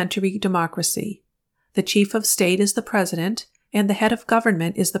parliamentary democracy. The chief of state is the president, and the head of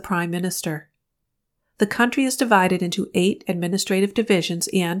government is the prime minister. The country is divided into 8 administrative divisions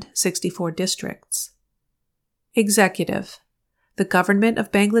and 64 districts. Executive. The government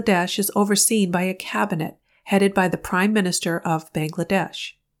of Bangladesh is overseen by a cabinet headed by the Prime Minister of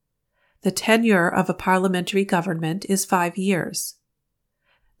Bangladesh. The tenure of a parliamentary government is 5 years.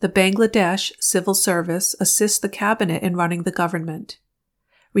 The Bangladesh Civil Service assists the cabinet in running the government.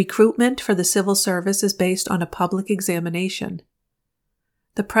 Recruitment for the civil service is based on a public examination.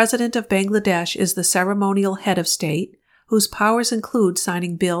 The President of Bangladesh is the ceremonial head of state, whose powers include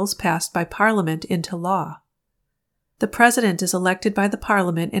signing bills passed by Parliament into law. The President is elected by the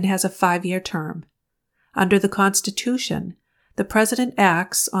Parliament and has a 5-year term. Under the Constitution, the President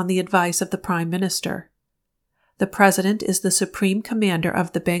acts on the advice of the Prime Minister. The President is the Supreme Commander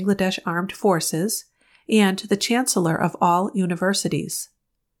of the Bangladesh Armed Forces and the Chancellor of all universities.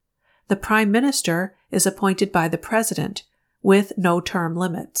 The Prime Minister is appointed by the President, with no term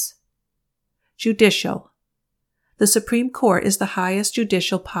limits. Judicial. The Supreme Court is the highest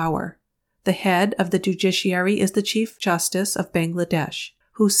judicial power. The head of the judiciary is the Chief Justice of Bangladesh,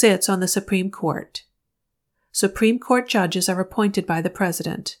 who sits on the Supreme Court. Supreme Court judges are appointed by the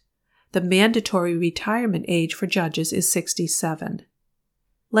President. The mandatory retirement age for judges is 67.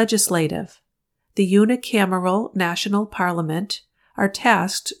 Legislative. The unicameral national parliament are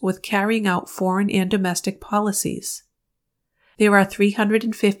tasked with carrying out foreign and domestic policies. There are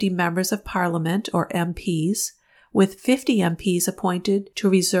 350 members of parliament, or MPs, with 50 MPs appointed to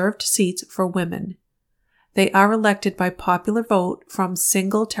reserved seats for women. They are elected by popular vote from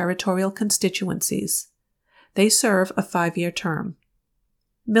single territorial constituencies. They serve a 5-year term.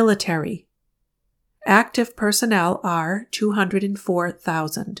 Military. Active personnel are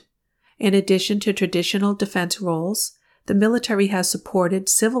 204,000. In addition to traditional defense roles, the military has supported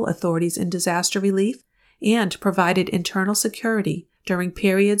civil authorities in disaster relief and provided internal security during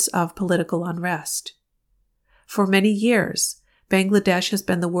periods of political unrest. For many years, Bangladesh has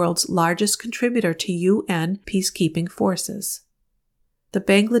been the world's largest contributor to UN peacekeeping forces. The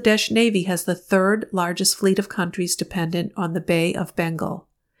Bangladesh Navy has the 3rd largest fleet of countries dependent on the Bay of Bengal,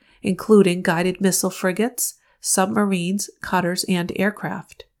 including guided missile frigates, submarines, cutters, and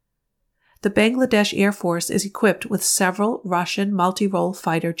aircraft. The Bangladesh Air Force is equipped with several Russian multi-role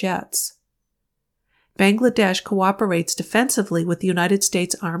fighter jets. Bangladesh cooperates defensively with the United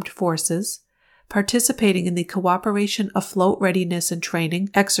States Armed Forces, participating in the Cooperation Afloat Readiness and Training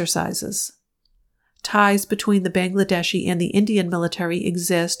exercises. Ties between the Bangladeshi and the Indian military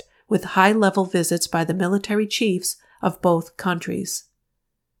exist, with high-level visits by the military chiefs of both countries.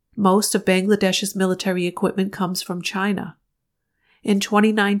 Most of Bangladesh's military equipment comes from China. In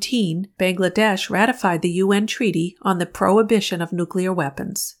 2019, Bangladesh ratified the UN Treaty on the Prohibition of Nuclear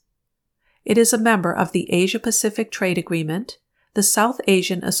Weapons. It is a member of the Asia-Pacific Trade Agreement, the South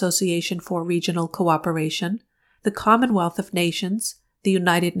Asian Association for Regional Cooperation, the Commonwealth of Nations, the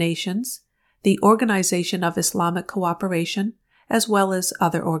United Nations, the Organization of Islamic Cooperation, as well as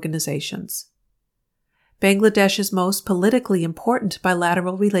other organizations. Bangladesh's most politically important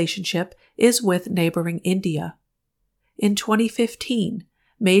bilateral relationship is with neighboring India. In 2015,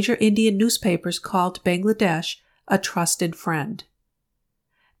 major Indian newspapers called Bangladesh a trusted friend.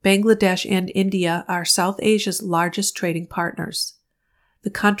 Bangladesh and India are South Asia's largest trading partners.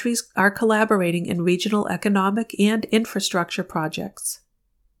 The countries are collaborating in regional economic and infrastructure projects.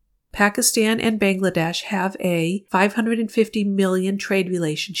 Pakistan and Bangladesh have a $550 million trade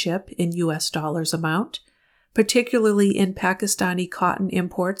relationship in US dollars amount, particularly in Pakistani cotton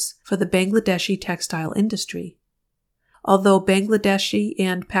imports for the Bangladeshi textile industry. Although Bangladeshi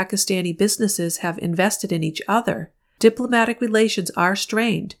and Pakistani businesses have invested in each other, diplomatic relations are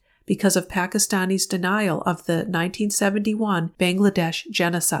strained because of Pakistani's denial of the 1971 Bangladesh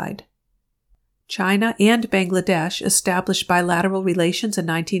genocide. China and Bangladesh established bilateral relations in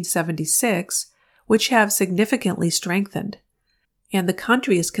 1976, which have significantly strengthened, and the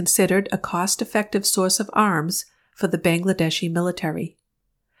country is considered a cost-effective source of arms for the Bangladeshi military.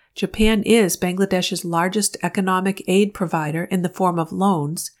 Japan is Bangladesh's largest economic aid provider in the form of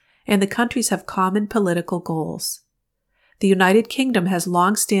loans, and the countries have common political goals. The United Kingdom has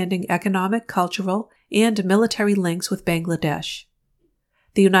long-standing economic, cultural, and military links with Bangladesh.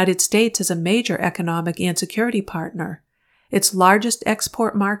 The United States is a major economic and security partner, its largest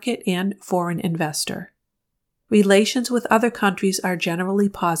export market and foreign investor. Relations with other countries are generally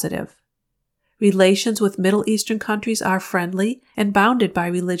positive. Relations with Middle Eastern countries are friendly and bounded by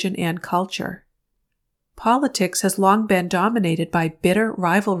religion and culture. Politics has long been dominated by bitter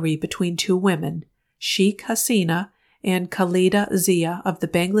rivalry between two women, Sheikh Hasina and Khalida Zia of the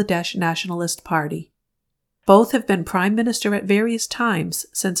Bangladesh Nationalist Party. Both have been prime minister at various times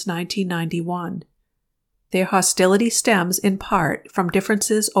since 1991. Their hostility stems in part from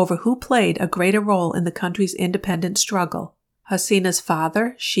differences over who played a greater role in the country's independence struggle, Hasina's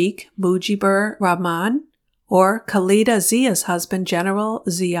father, Sheikh Mujibur Rahman, or Khalida Zia's husband, General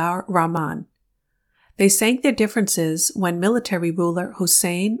Ziaur Rahman. They sank their differences when military ruler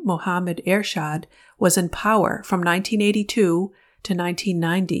Hussein Mohammad Ershad was in power from 1982 to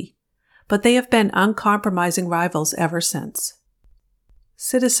 1990, but they have been uncompromising rivals ever since.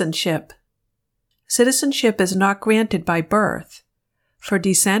 Citizenship. Citizenship is not granted by birth. For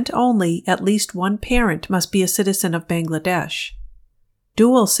descent only, at least one parent must be a citizen of Bangladesh.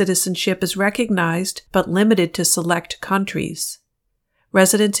 Dual citizenship is recognized but limited to select countries.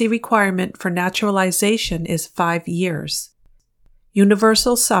 Residency requirement for naturalization is 5 years.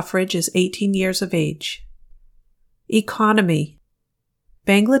 Universal suffrage is 18 years of age. Economy.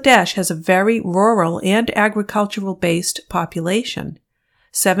 Bangladesh has a very rural and agricultural-based population.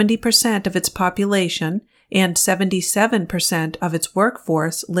 70% of its population and 77% of its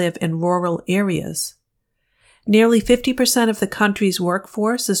workforce live in rural areas. Nearly 50% of the country's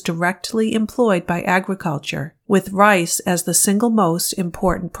workforce is directly employed by agriculture, with rice as the single most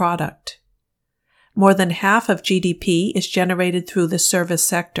important product. More than half of GDP is generated through the service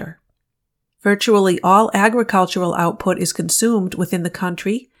sector. Virtually all agricultural output is consumed within the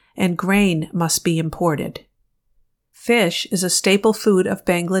country, and grain must be imported. Fish is a staple food of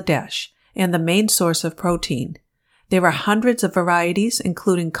Bangladesh and the main source of protein. There are hundreds of varieties,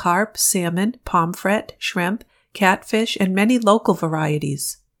 including carp, salmon, pomfret, shrimp, catfish, and many local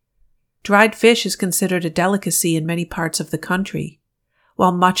varieties. Dried fish is considered a delicacy in many parts of the country.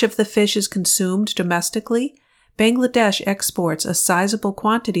 While much of the fish is consumed domestically, Bangladesh exports a sizable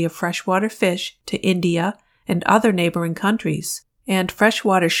quantity of freshwater fish to India and other neighboring countries, and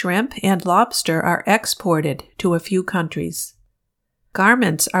freshwater shrimp and lobster are exported to a few countries.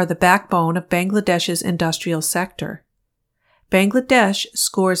 Garments are the backbone of Bangladesh's industrial sector. Bangladesh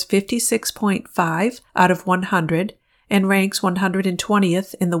scores 56.5 out of 100 and ranks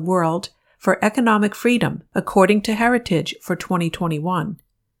 120th in the world for economic freedom, according to Heritage for 2021.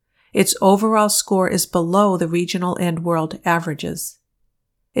 Its overall score is below the regional and world averages.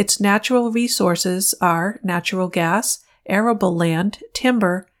 Its natural resources are natural gas, arable land,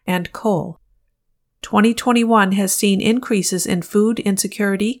 timber, and coal. 2021 has seen increases in food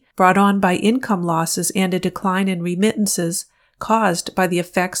insecurity brought on by income losses and a decline in remittances caused by the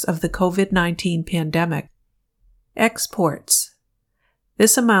effects of the COVID-19 pandemic. Exports.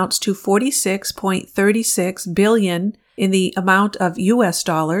 This amounts to $46.36 billion in the amount of US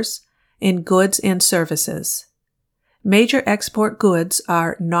dollars in goods and services. Major export goods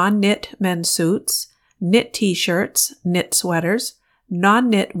are non-knit men's suits, knit t-shirts, knit sweaters,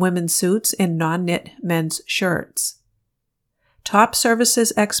 non-knit women's suits, and non-knit men's shirts. Top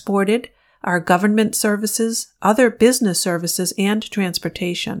services exported are government services, other business services, and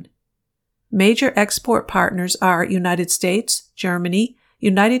transportation. Major export partners are United States, Germany,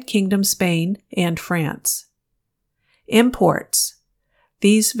 United Kingdom, Spain, and France. Imports.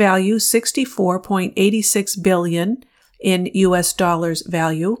 These value $64.86 billion in US dollars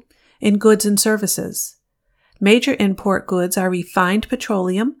value in goods and services. Major import goods are refined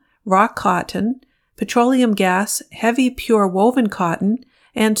petroleum, raw cotton, petroleum gas, heavy pure woven cotton,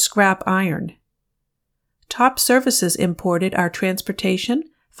 and scrap iron. Top services imported are transportation,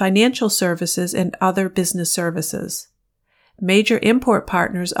 financial services, and other business services. Major import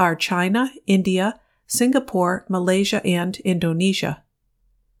partners are China, India, Singapore, Malaysia, and Indonesia.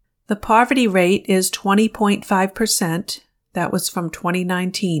 The poverty rate is 20.5%. That was from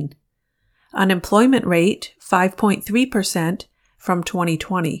 2019. Unemployment rate, 5.3% from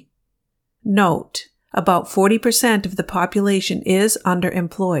 2020. Note, about 40% of the population is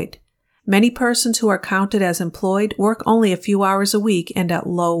underemployed. Many persons who are counted as employed work only a few hours a week and at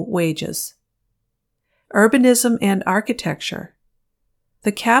low wages. Urbanism and architecture.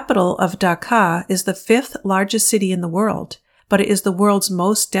 The capital of Dhaka is the 5th largest city in the world, but it is the world's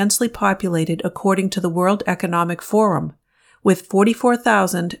most densely populated according to the World Economic Forum, with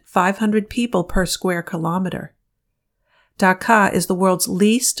 44,500 people per square kilometer. Dhaka is the world's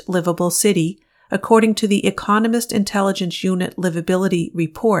least livable city, according to the Economist Intelligence Unit Livability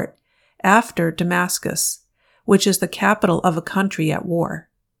Report, after Damascus, which is the capital of a country at war.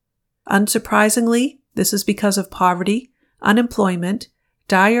 Unsurprisingly, this is because of poverty, unemployment,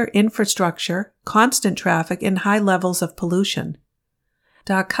 dire infrastructure, constant traffic, and high levels of pollution.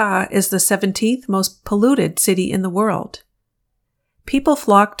 Dhaka is the 17th most polluted city in the world. People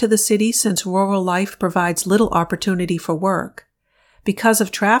flock to the city since rural life provides little opportunity for work. Because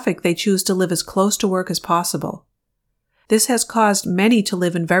of traffic, they choose to live as close to work as possible. This has caused many to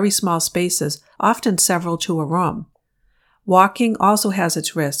live in very small spaces, often several to a room. Walking also has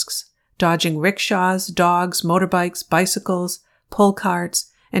its risks, dodging rickshaws, dogs, motorbikes, bicycles, pull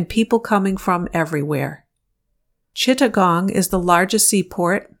carts, and people coming from everywhere. Chittagong is the largest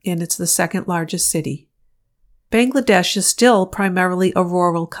seaport, and it's the 2nd largest city. Bangladesh is still primarily a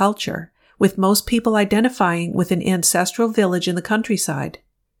rural culture, with most people identifying with an ancestral village in the countryside.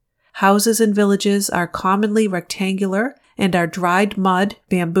 Houses in villages are commonly rectangular and are dried mud,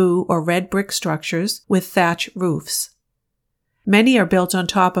 bamboo, or red brick structures with thatch roofs. Many are built on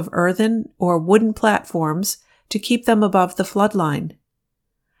top of earthen or wooden platforms to keep them above the flood line.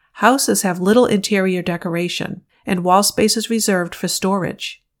 Houses have little interior decoration, and wall space is reserved for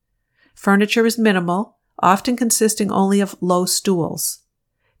storage. Furniture is minimal, often consisting only of low stools.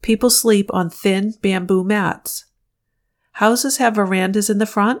 People sleep on thin bamboo mats. Houses have verandas in the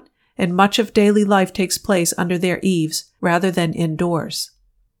front, and much of daily life takes place under their eaves rather than indoors.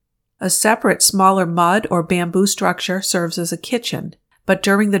 A separate, smaller mud or bamboo structure serves as a kitchen, but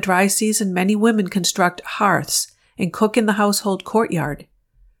during the dry season many women construct hearths and cook in the household courtyard.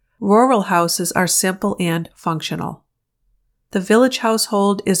 Rural houses are simple and functional. The village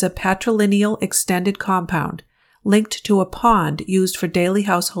household is a patrilineal extended compound linked to a pond used for daily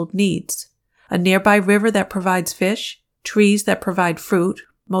household needs, a nearby river that provides fish, trees that provide fruit,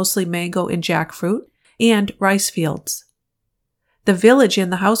 mostly mango and jackfruit, and rice fields. The village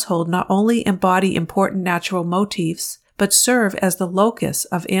and the household not only embody important natural motifs, but serve as the locus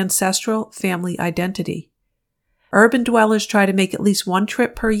of ancestral family identity. Urban dwellers try to make at least one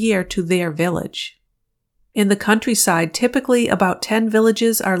trip per year to their village. In the countryside, typically about 10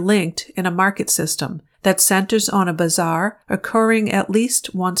 villages are linked in a market system that centers on a bazaar occurring at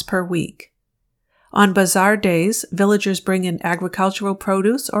least once per week. On bazaar days, villagers bring in agricultural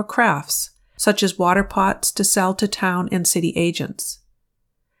produce or crafts, such as water pots to sell to town and city agents.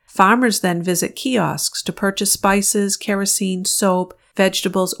 Farmers then visit kiosks to purchase spices, kerosene, soap,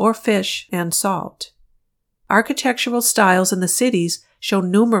 vegetables, or fish and salt. Architectural styles in the cities show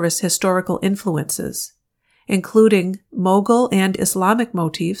numerous historical influences, including Mughal and Islamic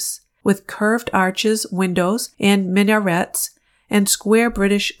motifs, with curved arches, windows, and minarets, and square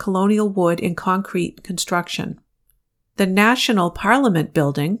British colonial wood and concrete construction. The National Parliament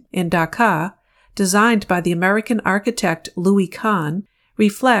Building in Dhaka, designed by the American architect Louis Kahn,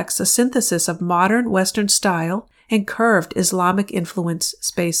 reflects a synthesis of modern Western style and curved Islamic-influenced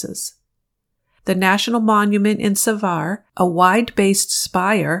spaces. The National Monument in Savar, a wide-based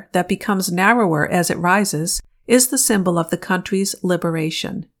spire that becomes narrower as it rises, is the symbol of the country's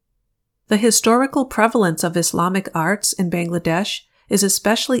liberation. The historical prevalence of Islamic arts in Bangladesh is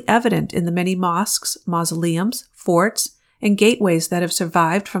especially evident in the many mosques, mausoleums, forts, and gateways that have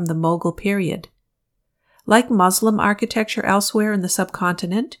survived from the Mughal period. Like Muslim architecture elsewhere in the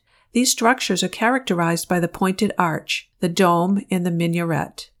subcontinent, these structures are characterized by the pointed arch, the dome, and the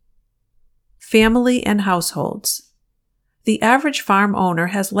minaret. Family and households. The average farm owner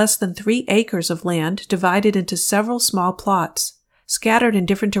has less than 3 acres of land divided into several small plots, scattered in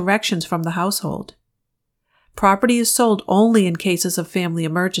different directions from the household. Property is sold only in cases of family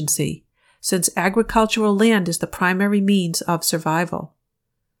emergency, since agricultural land is the primary means of survival.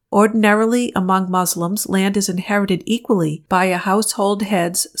 Ordinarily, among Muslims, land is inherited equally by a household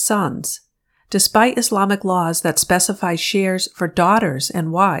head's sons, despite Islamic laws that specify shares for daughters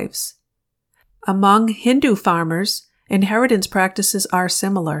and wives. Among Hindu farmers, inheritance practices are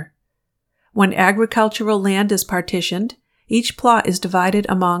similar. When agricultural land is partitioned, Each plot is divided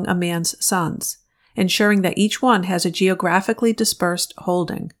among a man's sons, ensuring that each one has a geographically dispersed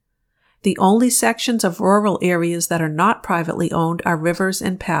holding. The only sections of rural areas that are not privately owned are rivers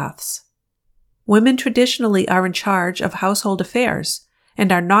and paths. Women traditionally are in charge of household affairs and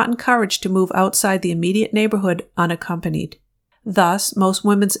are not encouraged to move outside the immediate neighborhood unaccompanied. Thus, most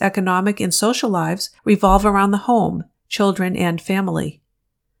women's economic and social lives revolve around the home, children, and family.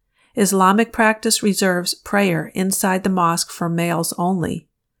 Islamic practice reserves prayer inside the mosque for males only.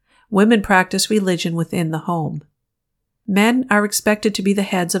 Women practice religion within the home. Men are expected to be the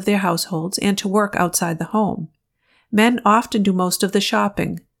heads of their households and to work outside the home. Men often do most of the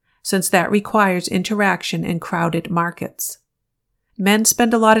shopping, since that requires interaction in crowded markets. Men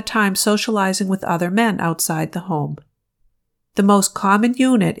spend a lot of time socializing with other men outside the home. The most common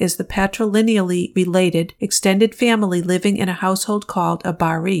unit is the patrilineally related extended family living in a household called a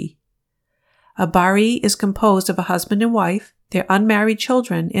bari. A bari is composed of a husband and wife, their unmarried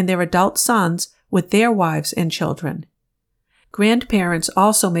children, and their adult sons with their wives and children. Grandparents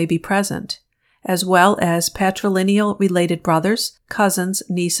also may be present, as well as patrilineal related brothers, cousins,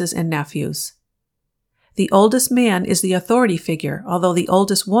 nieces, and nephews. The oldest man is the authority figure, although the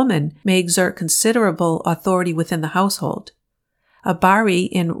oldest woman may exert considerable authority within the household. A bari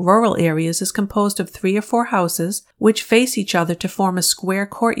in rural areas is composed of 3 or 4 houses which face each other to form a square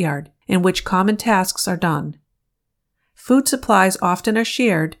courtyard in which common tasks are done. Food supplies often are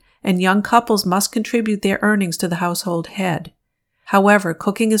shared, and young couples must contribute their earnings to the household head. However,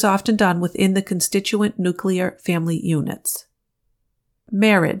 cooking is often done within the constituent nuclear family units.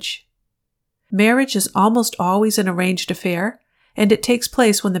 Marriage. Marriage is almost always an arranged affair, and it takes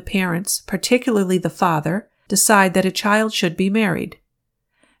place when the parents, particularly the father, decide that a child should be married.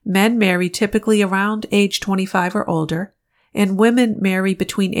 Men marry typically around age 25 or older, and women marry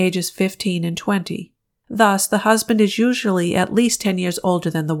between ages 15 and 20. Thus, the husband is usually at least 10 years older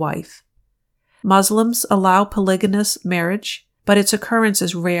than the wife. Muslims allow polygamous marriage, but its occurrence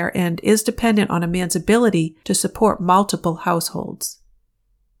is rare and is dependent on a man's ability to support multiple households.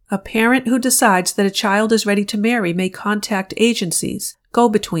 A parent who decides that a child is ready to marry may contact agencies,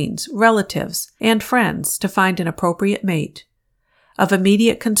 go-betweens, relatives, and friends to find an appropriate mate. Of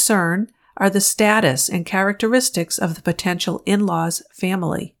immediate concern are the status and characteristics of the potential in-law's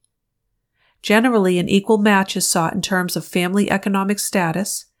family. Generally, an equal match is sought in terms of family economic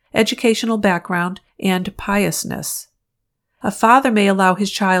status, educational background, and piousness. A father may allow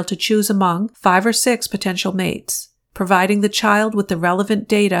his child to choose among 5 or 6 potential mates, providing the child with the relevant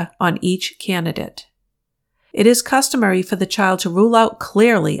data on each candidate. It is customary for the child to rule out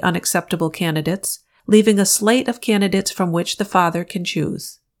clearly unacceptable candidates, leaving a slate of candidates from which the father can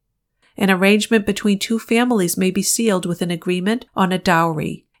choose. An arrangement between 2 families may be sealed with an agreement on a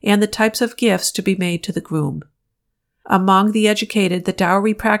dowry and the types of gifts to be made to the groom. Among the educated, the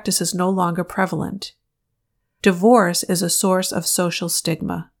dowry practice is no longer prevalent. Divorce is a source of social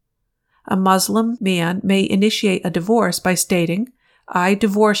stigma. A Muslim man may initiate a divorce by stating, "I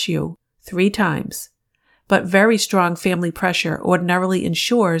divorce you," 3 times, but very strong family pressure ordinarily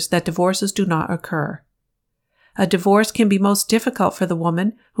ensures that divorces do not occur. A divorce can be most difficult for the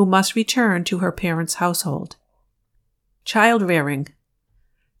woman who must return to her parents' household. Child rearing.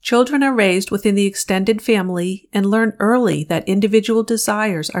 Children are raised within the extended family and learn early that individual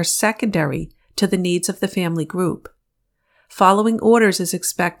desires are secondary to the needs of the family group. Following orders is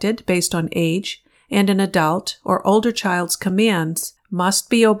expected based on age, and an adult or older child's commands must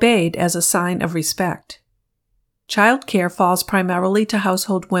be obeyed as a sign of respect. Child care falls primarily to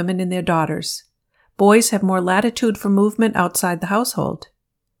household women and their daughters. Boys have more latitude for movement outside the household.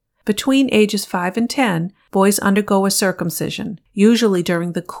 Between ages 5 and 10, boys undergo a circumcision, usually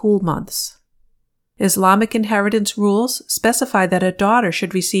during the cool months. Islamic inheritance rules specify that a daughter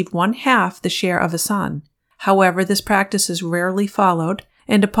should receive 1/2 the share of a son. However, this practice is rarely followed,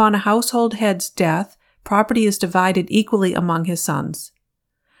 and upon a household head's death, property is divided equally among his sons.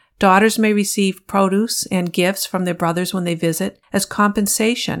 Daughters may receive produce and gifts from their brothers when they visit as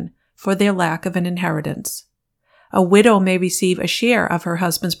compensation for their lack of an inheritance. A widow may receive a share of her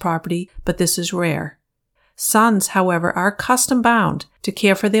husband's property, but this is rare. Sons, however, are custom-bound to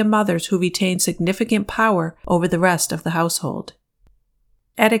care for their mothers who retain significant power over the rest of the household.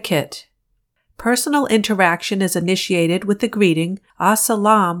 Etiquette. Personal interaction is initiated with the greeting,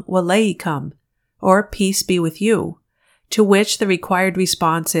 As-salam walaykum, or peace be with you, to which the required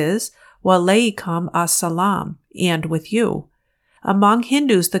response is, Walaykum as-salam, and with you. Among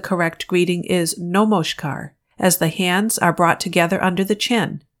Hindus, the correct greeting is Namaskar, as the hands are brought together under the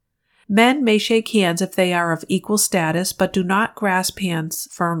chin. Men may shake hands if they are of equal status, but do not grasp hands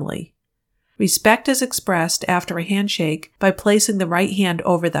firmly. Respect is expressed after a handshake by placing the right hand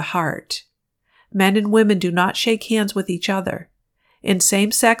over the heart. Men and women do not shake hands with each other. In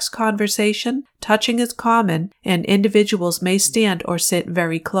same-sex conversation, touching is common, and individuals may stand or sit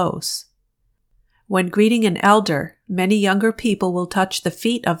very close. When greeting an elder, many younger people will touch the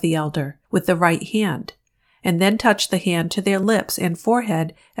feet of the elder with the right hand, and then touch the hand to their lips and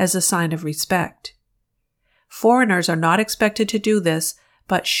forehead as a sign of respect. Foreigners are not expected to do this,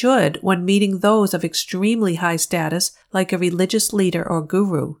 but should when meeting those of extremely high status like a religious leader or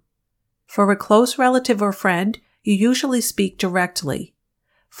guru. For a close relative or friend, you usually speak directly.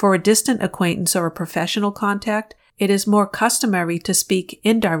 For a distant acquaintance or a professional contact, it is more customary to speak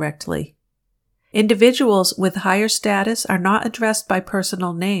indirectly. Individuals with higher status are not addressed by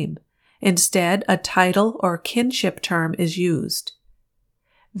personal name. Instead, a title or kinship term is used.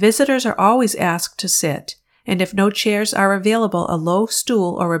 Visitors are always asked to sit, and if no chairs are available, a low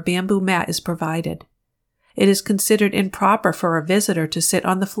stool or a bamboo mat is provided. It is considered improper for a visitor to sit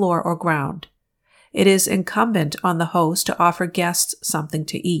on the floor or ground. It is incumbent on the host to offer guests something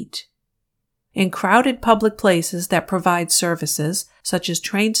to eat. In crowded public places that provide services, such as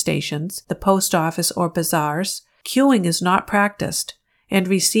train stations, the post office, or bazaars, queuing is not practiced, and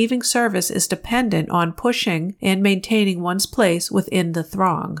receiving service is dependent on pushing and maintaining one's place within the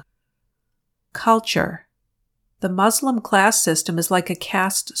throng. Culture. The Muslim class system is like a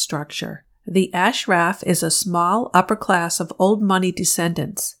caste structure. The Ashraf is a small upper class of old money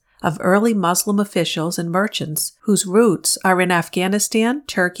descendants of early Muslim officials and merchants whose roots are in Afghanistan,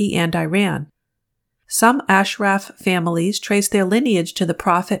 Turkey, and Iran. Some Ashraf families trace their lineage to the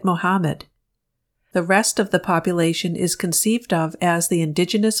Prophet Muhammad. The rest of the population is conceived of as the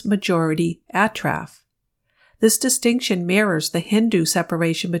indigenous majority Atraf. This distinction mirrors the Hindu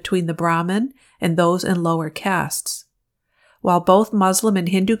separation between the Brahmin and those in lower castes. While both Muslim and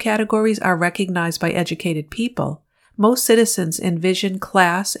Hindu categories are recognized by educated people, most citizens envision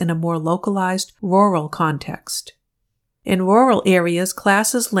class in a more localized, rural context. In rural areas,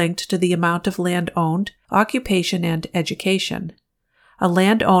 class is linked to the amount of land owned, occupation, and education. A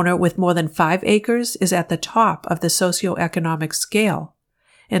landowner with more than 5 acres is at the top of the socioeconomic scale,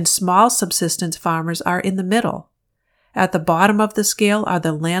 and small subsistence farmers are in the middle. At the bottom of the scale are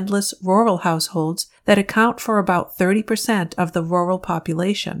the landless rural households that account for about 30% of the rural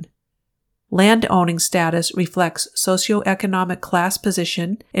population. Land-owning status reflects socioeconomic class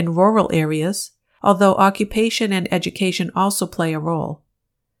position in rural areas, although occupation and education also play a role.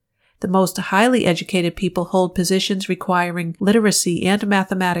 The most highly educated people hold positions requiring literacy and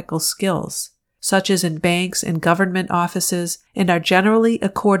mathematical skills, such as in banks and government offices, and are generally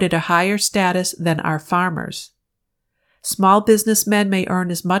accorded a higher status than are farmers. Small businessmen may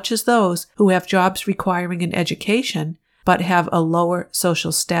earn as much as those who have jobs requiring an education, but have a lower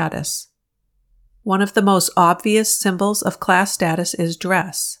social status. One of the most obvious symbols of class status is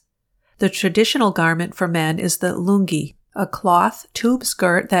dress. The traditional garment for men is the lungi, a cloth tube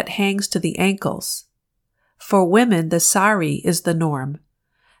skirt that hangs to the ankles. For women, the sari is the norm.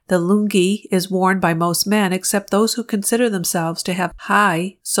 The lungi is worn by most men except those who consider themselves to have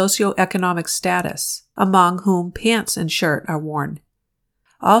high socioeconomic status, among whom pants and shirt are worn.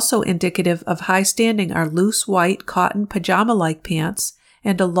 Also indicative of high standing are loose white cotton pajama-like pants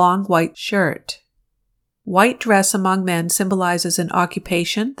and a long white shirt. White dress among men symbolizes an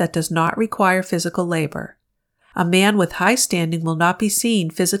occupation that does not require physical labor. A man with high standing will not be seen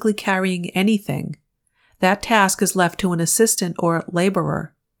physically carrying anything. That task is left to an assistant or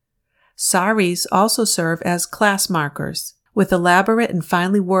laborer. Saris also serve as class markers, with elaborate and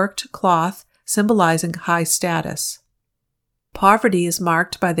finely worked cloth symbolizing high status. Poverty is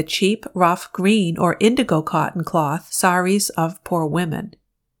marked by the cheap, rough green or indigo cotton cloth saris of poor women.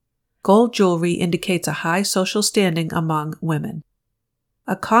 Gold jewelry indicates a high social standing among women.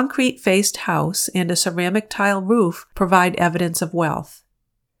 A concrete-faced house and a ceramic tile roof provide evidence of wealth.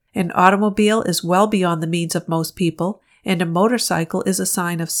 An automobile is well beyond the means of most people, and a motorcycle is a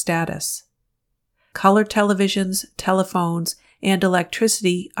sign of status. Color televisions, telephones, and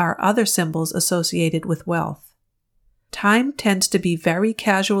electricity are other symbols associated with wealth. Time tends to be very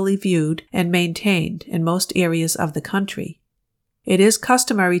casually viewed and maintained in most areas of the country. It is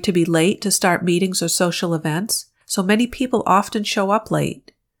customary to be late to start meetings or social events, so many people often show up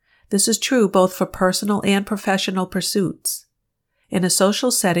late. This is true both for personal and professional pursuits. In a social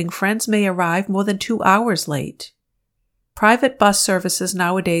setting, friends may arrive more than 2 hours late. Private bus services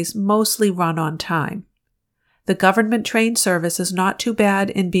nowadays mostly run on time. The government train service is not too bad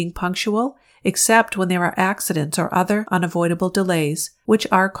in being punctual, except when there are accidents or other unavoidable delays, which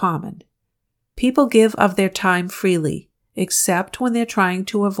are common. People give of their time freely, except when they're trying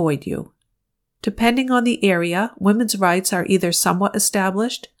to avoid you. Depending on the area, women's rights are either somewhat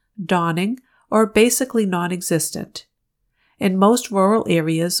established, dawning, or basically non-existent. In most rural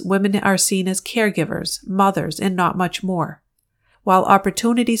areas, women are seen as caregivers, mothers, and not much more. While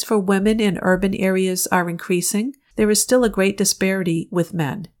opportunities for women in urban areas are increasing, there is still a great disparity with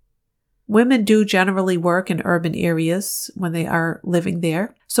men. Women do generally work in urban areas when they are living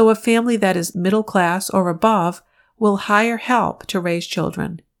there, so a family that is middle class or above will hire help to raise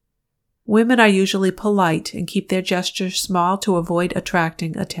children. Women are usually polite and keep their gestures small to avoid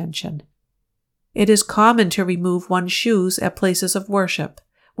attracting attention. It is common to remove one's shoes at places of worship,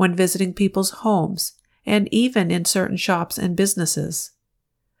 when visiting people's homes, and even in certain shops and businesses.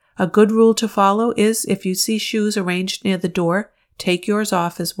 A good rule to follow is if you see shoes arranged near the door, take yours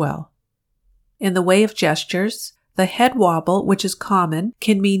off as well. In the way of gestures, the head wobble, which is common,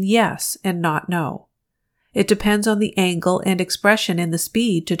 can mean yes and not no. It depends on the angle and expression in the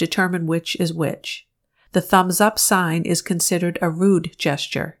speed to determine which is which. The thumbs up sign is considered a rude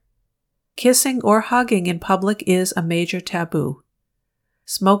gesture. Kissing or hugging in public is a major taboo.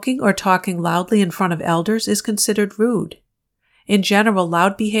 Smoking or talking loudly in front of elders is considered rude. In general,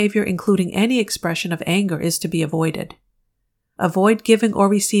 loud behavior, including any expression of anger, is to be avoided. Avoid giving or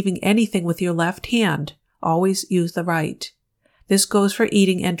receiving anything with your left hand. Always use the right. This goes for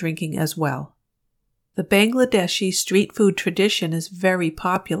eating and drinking as well. The Bangladeshi street food tradition is very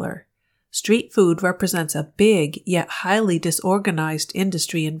popular. Street food represents a big yet highly disorganized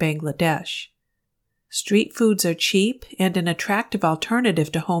industry in Bangladesh. Street foods are cheap and an attractive alternative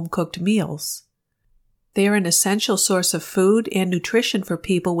to home-cooked meals. They are an essential source of food and nutrition for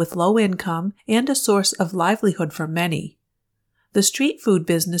people with low income and a source of livelihood for many. The street food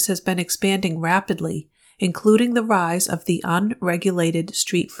business has been expanding rapidly, including the rise of the unregulated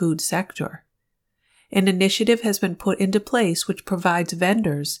street food sector. An initiative has been put into place which provides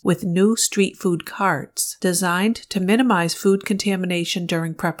vendors with new street food carts designed to minimize food contamination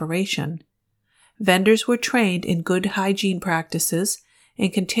during preparation. Vendors were trained in good hygiene practices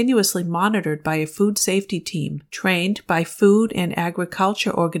and continuously monitored by a food safety team trained by Food and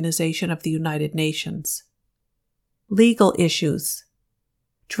Agriculture Organization of the United Nations. Legal issues.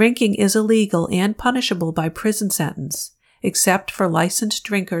 Drinking is illegal and punishable by prison sentence, except for licensed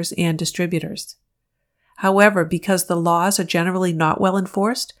drinkers and distributors. However, because the laws are generally not well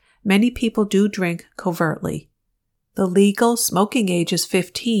enforced, many people do drink covertly. The legal smoking age is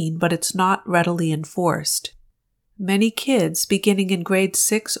 15, but it's not readily enforced. Many kids, beginning in grade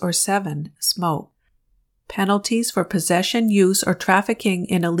 6 or 7, smoke. Penalties for possession, use, or trafficking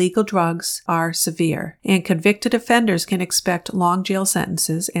in illegal drugs are severe, and convicted offenders can expect long jail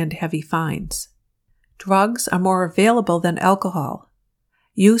sentences and heavy fines. Drugs are more available than alcohol.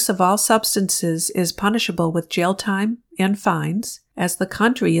 Use of all substances is punishable with jail time and fines, as the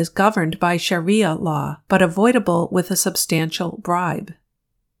country is governed by Sharia law, but avoidable with a substantial bribe.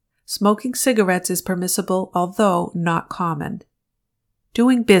 Smoking cigarettes is permissible, although not common.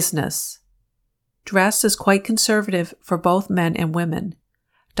 Doing business. Dress is quite conservative for both men and women.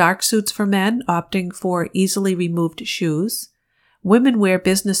 Dark suits for men, opting for easily removed shoes. Women wear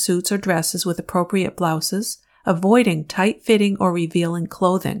business suits or dresses with appropriate blouses, avoiding tight-fitting or revealing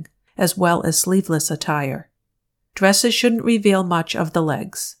clothing, as well as sleeveless attire. Dresses shouldn't reveal much of the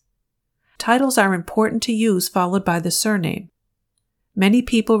legs. Titles are important to use, followed by the surname. Many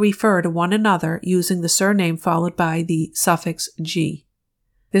people refer to one another using the surname followed by the suffix G.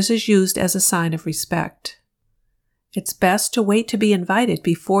 This is used as a sign of respect. It's best to wait to be invited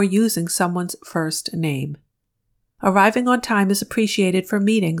before using someone's first name. Arriving on time is appreciated for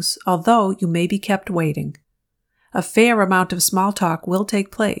meetings, although you may be kept waiting. A fair amount of small talk will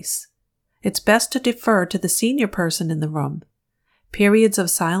take place. It's best to defer to the senior person in the room. Periods of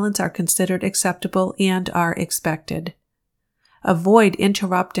silence are considered acceptable and are expected. Avoid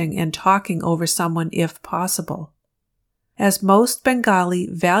interrupting and talking over someone if possible. As most Bengali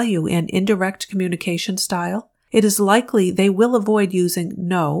value an indirect communication style, it is likely they will avoid using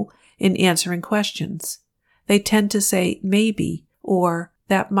no in answering questions. They tend to say maybe or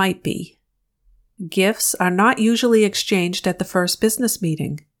that might be. Gifts are not usually exchanged at the first business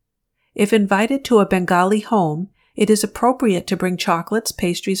meeting. If invited to a Bengali home, it is appropriate to bring chocolates,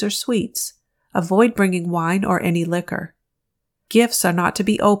 pastries, or sweets. Avoid bringing wine or any liquor. Gifts are not to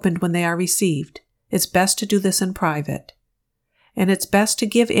be opened when they are received. It's best to do this in private. And it's best to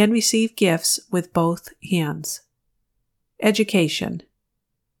give and receive gifts with both hands. Education.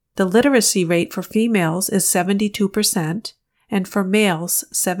 The literacy rate for females is 72% and for males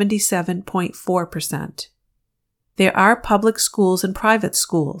 77.4%. There are public schools and private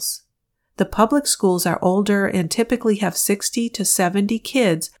schools. The public schools are older and typically have 60 to 70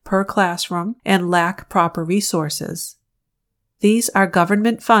 kids per classroom and lack proper resources. These are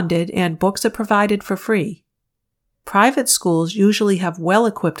government-funded and books are provided for free. Private schools usually have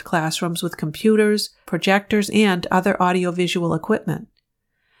well-equipped classrooms with computers, projectors, and other audiovisual equipment.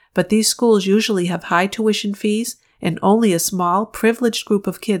 But these schools usually have high tuition fees and only a small, privileged group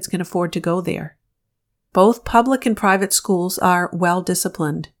of kids can afford to go there. Both public and private schools are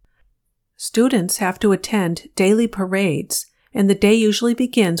well-disciplined. Students have to attend daily parades, and the day usually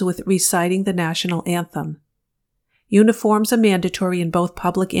begins with reciting the national anthem. Uniforms are mandatory in both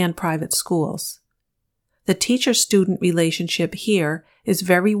public and private schools. The teacher-student relationship here is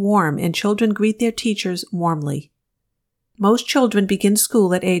very warm, and children greet their teachers warmly. Most children begin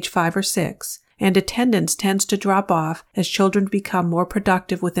school at age 5 or 6, and attendance tends to drop off as children become more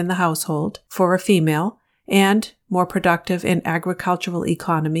productive within the household for a female and more productive in agricultural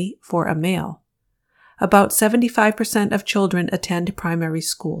economy for a male. About 75% of children attend primary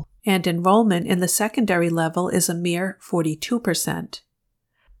school, and enrollment in the secondary level is a mere 42%.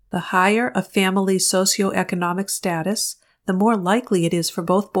 The higher a family's socioeconomic status, the more likely it is for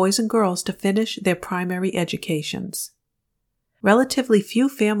both boys and girls to finish their primary educations. Relatively few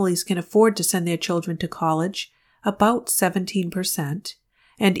families can afford to send their children to college, about 17%,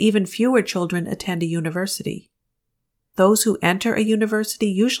 and even fewer children attend a university. Those who enter a university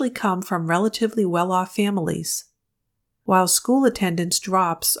usually come from relatively well-off families. While school attendance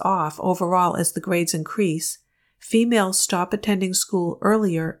drops off overall as the grades increase, females stop attending school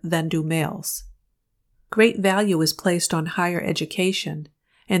earlier than do males. Great value is placed on higher education,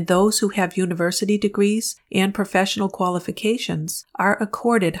 and those who have university degrees and professional qualifications are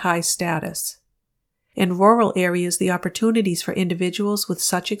accorded high status. In rural areas, the opportunities for individuals with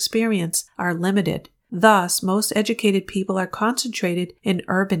such experience are limited. Thus, most educated people are concentrated in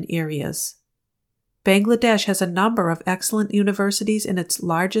urban areas. Bangladesh has a number of excellent universities in its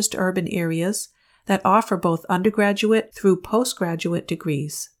largest urban areas that offer both undergraduate through postgraduate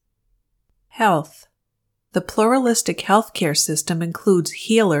degrees. Health. The pluralistic healthcare system includes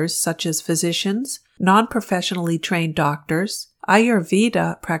healers such as physicians, non-professionally trained doctors,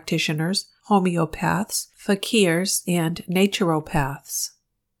 Ayurveda practitioners, homeopaths, fakirs, and naturopaths.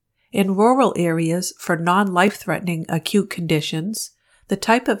 In rural areas, for non-life-threatening acute conditions, the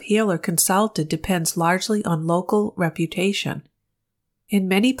type of healer consulted depends largely on local reputation. In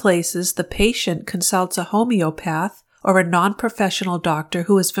many places, the patient consults a homeopath or a non-professional doctor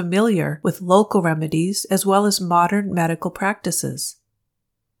who is familiar with local remedies as well as modern medical practices.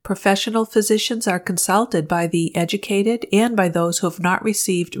 Professional physicians are consulted by the educated and by those who have not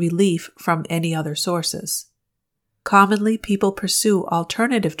received relief from any other sources. Commonly, people pursue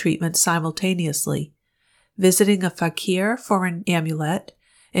alternative treatments simultaneously, visiting a fakir for an amulet,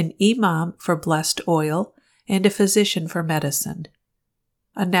 an imam for blessed oil, and a physician for medicine.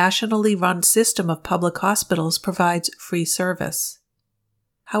 A nationally run system of public hospitals provides free service.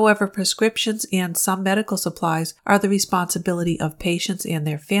 However, prescriptions and some medical supplies are the responsibility of patients and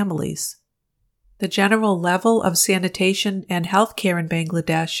their families. The general level of sanitation and health care in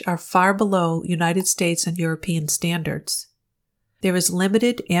Bangladesh are far below United States and European standards. There is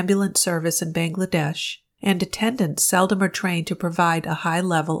limited ambulance service in Bangladesh, and attendants seldom are trained to provide a high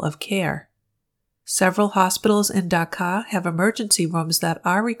level of care. Several hospitals in Dhaka have emergency rooms that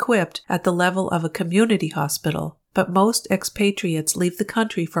are equipped at the level of a community hospital, but most expatriates leave the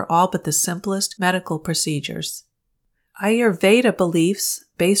country for all but the simplest medical procedures. Ayurveda beliefs,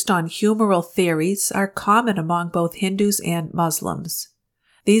 based on humoral theories, are common among both Hindus and Muslims.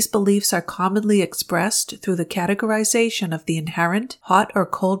 These beliefs are commonly expressed through the categorization of the inherent hot or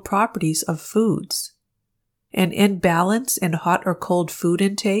cold properties of foods. An imbalance in hot or cold food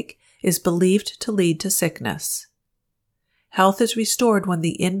intake is believed to lead to sickness. Health is restored when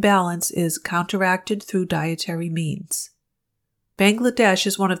the imbalance is counteracted through dietary means. Bangladesh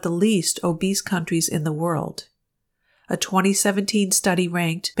is one of the least obese countries in the world. A 2017 study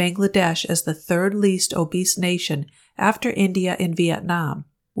ranked Bangladesh as the third least obese nation after India and Vietnam,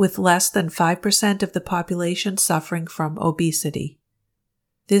 with less than 5% of the population suffering from obesity.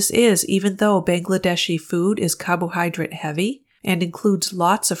 This is even though Bangladeshi food is carbohydrate heavy and includes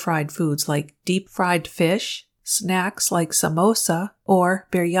lots of fried foods like deep-fried fish, snacks like samosa, or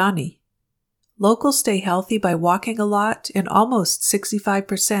biryani. Locals stay healthy by walking a lot, and almost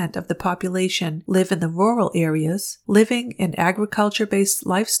 65% of the population live in the rural areas, living an agriculture-based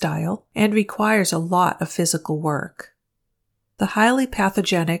lifestyle, and requires a lot of physical work. The highly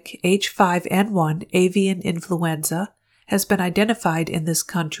pathogenic H5N1 avian influenza has been identified in this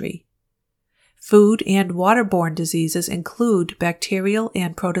country. Food and waterborne diseases include bacterial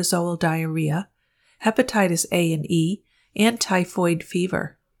and protozoal diarrhea, hepatitis A and E, and typhoid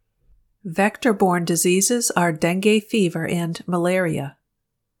fever. Vector-borne diseases are dengue fever and malaria.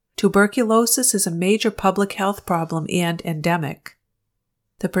 Tuberculosis is a major public health problem and endemic.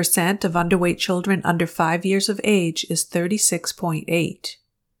 The percent of underweight children under 5 years of age is 36.8.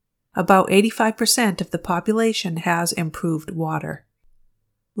 About 85% of the population has improved water.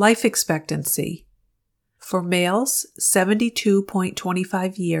 Life expectancy. For males,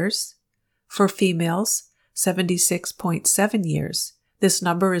 72.25 years. For females, 76.7 years. This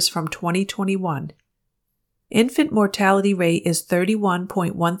number is from 2021. Infant mortality rate is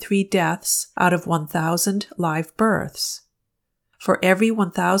 31.13 deaths out of 1,000 live births. For every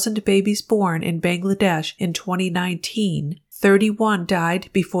 1,000 babies born in Bangladesh in 2019, 31 died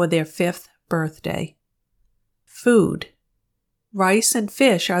before their 5th birthday. Food. Rice and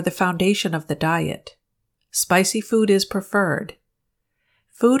fish are the foundation of the diet. Spicy food is preferred.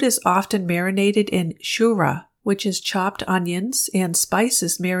 Food is often marinated in shura, which is chopped onions and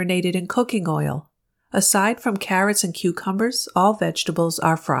spices marinated in cooking oil. Aside from carrots and cucumbers, all vegetables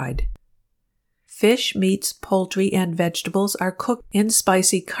are fried. Fish, meats, poultry, and vegetables are cooked in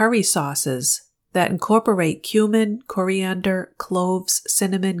spicy curry sauces that incorporate cumin, coriander, cloves,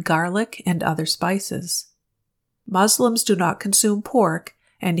 cinnamon, garlic, and other spices. Muslims do not consume pork,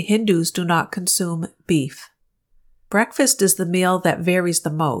 and Hindus do not consume beef. Breakfast is the meal that varies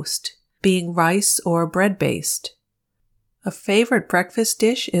the most, being rice or bread-based. A favorite breakfast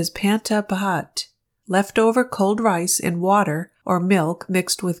dish is panta bhat, leftover cold rice in water or milk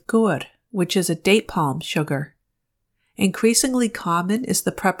mixed with gur, which is a date palm sugar. Increasingly common is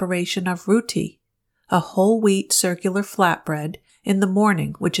the preparation of roti, a whole wheat circular flatbread, in the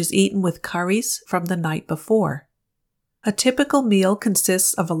morning, which is eaten with curries from the night before. A typical meal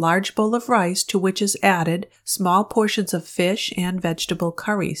consists of a large bowl of rice to which is added small portions of fish and vegetable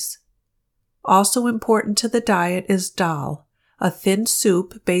curries. Also important to the diet is dal, a thin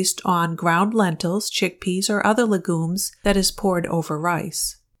soup based on ground lentils, chickpeas, or other legumes that is poured over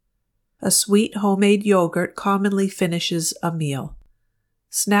rice. A sweet homemade yogurt commonly finishes a meal.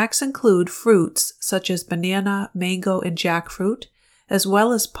 Snacks include fruits such as banana, mango, and jackfruit, as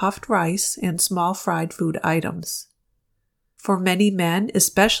well as puffed rice and small fried food items. For many men,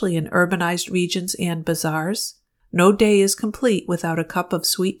 especially in urbanized regions and bazaars, no day is complete without a cup of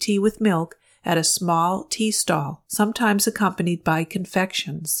sweet tea with milk at a small tea stall, sometimes accompanied by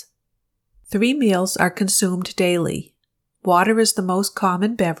confections. 3 meals are consumed daily. Water is the most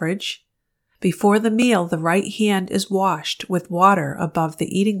common beverage. Before the meal, the right hand is washed with water above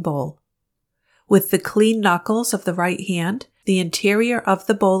the eating bowl. With the clean knuckles of the right hand, the interior of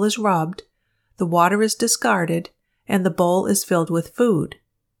the bowl is rubbed, the water is discarded, and the bowl is filled with food.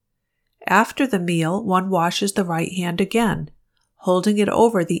 After the meal, one washes the right hand again, holding it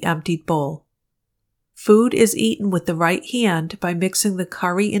over the emptied bowl. Food is eaten with the right hand by mixing the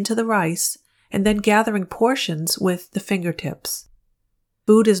curry into the rice and then gathering portions with the fingertips.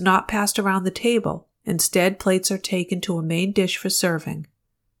 Food is not passed around the table. Instead, plates are taken to a main dish for serving.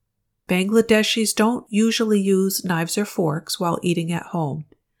 Bangladeshis don't usually use knives or forks while eating at home.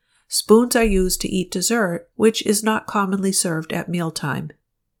 Spoons are used to eat dessert, which is not commonly served at mealtime.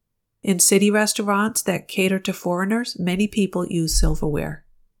 In city restaurants that cater to foreigners, many people use silverware.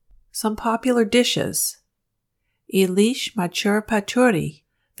 Some popular dishes. Ilish Machur Paturi.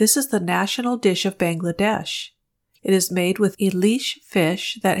 This is the national dish of Bangladesh. It is made with ilish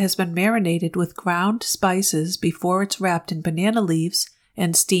fish that has been marinated with ground spices before it's wrapped in banana leaves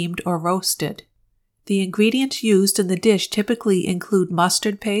and steamed or roasted. The ingredients used in the dish typically include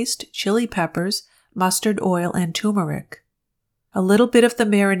mustard paste, chili peppers, mustard oil, and turmeric. A little bit of the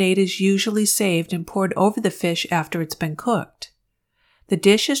marinade is usually saved and poured over the fish after it's been cooked. The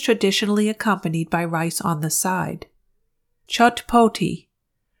dish is traditionally accompanied by rice on the side. Chotpoti.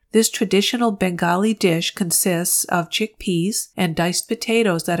 This traditional Bengali dish consists of chickpeas and diced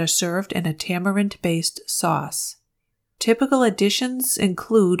potatoes that are served in a tamarind-based sauce. Typical additions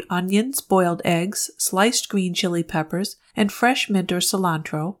include onions, boiled eggs, sliced green chili peppers, and fresh mint or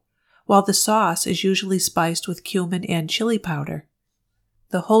cilantro, while the sauce is usually spiced with cumin and chili powder.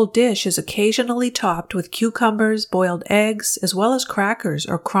 The whole dish is occasionally topped with cucumbers, boiled eggs, as well as crackers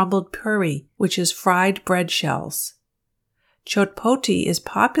or crumbled puri, which is fried bread shells. Chotpoti is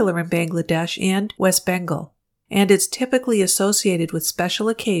popular in Bangladesh and West Bengal, and it's typically associated with special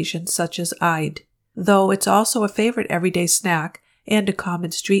occasions such as Eid, though it's also a favorite everyday snack and a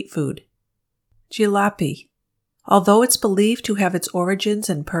common street food. Jalebi. Although it's believed to have its origins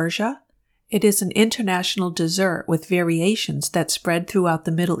in Persia, It is an international dessert with variations that spread throughout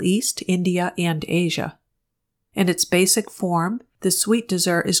the Middle East, India, and Asia. In its basic form, the sweet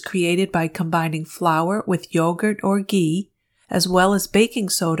dessert is created by combining flour with yogurt or ghee, as well as baking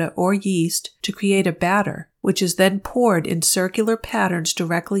soda or yeast to create a batter, which is then poured in circular patterns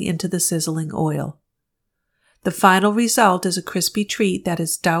directly into the sizzling oil. The final result is a crispy treat that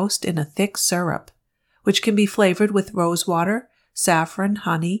is doused in a thick syrup, which can be flavored with rose water, saffron,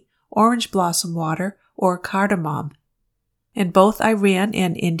 honey, orange blossom water, or cardamom. In both Iran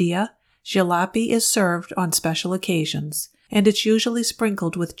and India, jalebi is served on special occasions, and it's usually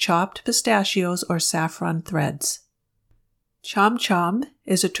sprinkled with chopped pistachios or saffron threads. Cham cham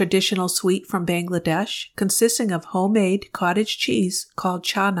is a traditional sweet from Bangladesh consisting of homemade cottage cheese called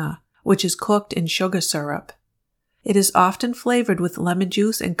chana, which is cooked in sugar syrup. It is often flavored with lemon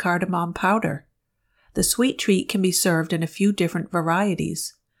juice and cardamom powder. The sweet treat can be served in a few different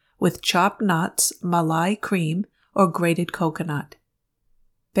varieties, with chopped nuts, malai cream, or grated coconut.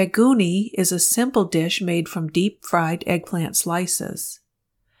 Beguni is a simple dish made from deep-fried eggplant slices.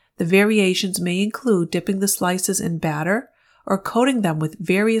 The variations may include dipping the slices in batter or coating them with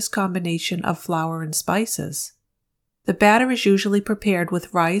various combinations of flour and spices. The batter is usually prepared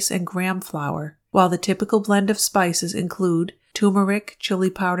with rice and gram flour, while the typical blend of spices include turmeric, chili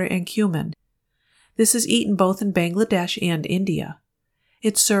powder, and cumin. This is eaten both in Bangladesh and India.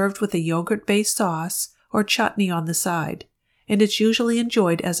 It's served with a yogurt-based sauce or chutney on the side, and it's usually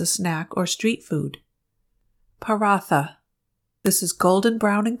enjoyed as a snack or street food. Paratha. This is golden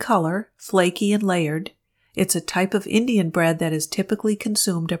brown in color, flaky and layered. It's a type of Indian bread that is typically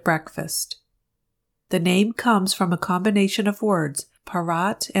consumed at breakfast. The name comes from a combination of words,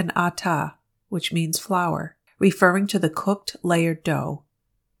 parat and atta, which means flour, referring to the cooked layered dough.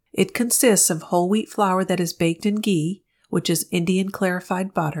 It consists of whole wheat flour that is baked in ghee, which is Indian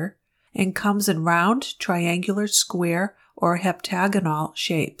clarified butter, and comes in round, triangular, square, or heptagonal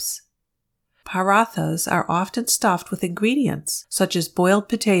shapes. Parathas are often stuffed with ingredients such as boiled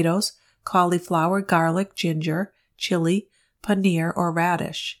potatoes, cauliflower, garlic, ginger, chili, paneer, or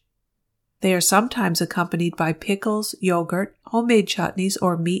radish. They are sometimes accompanied by pickles, yogurt, homemade chutneys,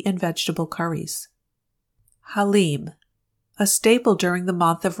 or meat and vegetable curries. Halim. A staple during the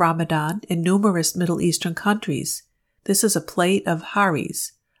month of Ramadan in numerous Middle Eastern countries. This is a plate of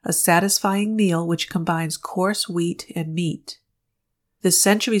haris, a satisfying meal which combines coarse wheat and meat. This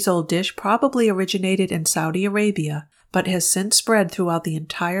centuries-old dish probably originated in Saudi Arabia, but has since spread throughout the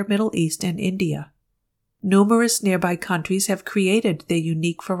entire Middle East and India. Numerous nearby countries have created their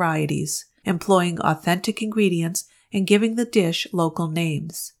unique varieties, employing authentic ingredients and giving the dish local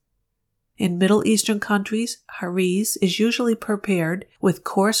names. In Middle Eastern countries, haris is usually prepared with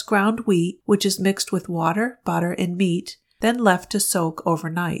coarse ground wheat, which is mixed with water, butter, and meat, then left to soak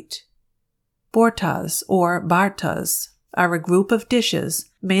overnight. Bortas or bartas are a group of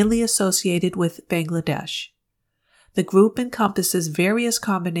dishes mainly associated with Bangladesh. The group encompasses various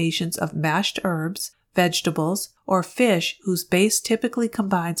combinations of mashed herbs, vegetables, or fish whose base typically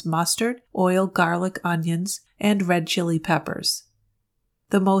combines mustard, oil, garlic, onions, and red chili peppers.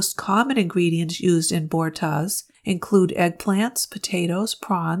 The most common ingredients used in bortas include eggplants, potatoes,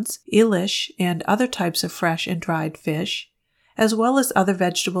 prawns, ilish, and other types of fresh and dried fish, as well as other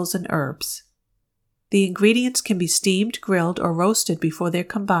vegetables and herbs. The ingredients can be steamed, grilled, or roasted before they're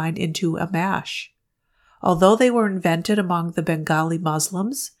combined into a mash. Although they were invented among the Bengali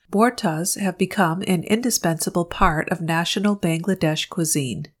Muslims, bortas have become an indispensable part of national Bangladesh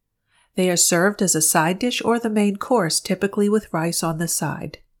cuisine. They are served as a side dish or the main course, typically with rice on the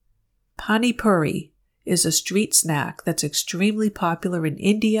side. Pani puri is a street snack that's extremely popular in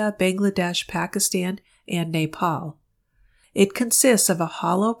India, Bangladesh, Pakistan, and Nepal. It consists of a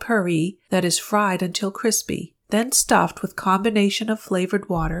hollow puri that is fried until crispy, then stuffed with combination of flavored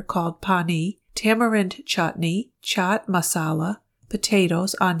water called pani, tamarind chutney, chaat masala,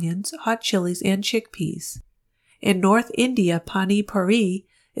 potatoes, onions, hot chilies, and chickpeas. In North India, pani puri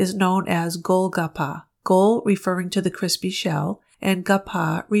is known as golgappa, gol referring to the crispy shell, and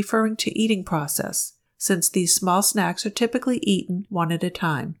gappa referring to eating process, since these small snacks are typically eaten one at a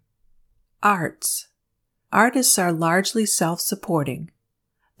time. Arts. Artists are largely self-supporting.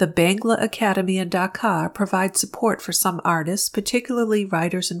 The Bangla Academy in Dhaka provides support for some artists, particularly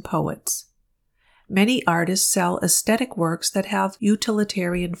writers and poets. Many artists sell aesthetic works that have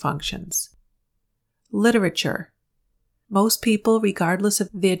utilitarian functions. Literature. Most people, regardless of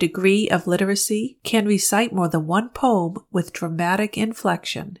their degree of literacy, can recite more than one poem with dramatic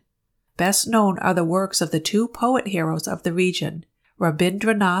inflection. Best known are the works of the two poet heroes of the region,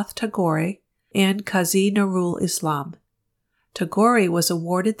 Rabindranath Tagore and Kazi Nurul Islam. Tagore was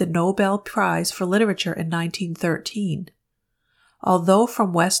awarded the Nobel Prize for Literature in 1913. Although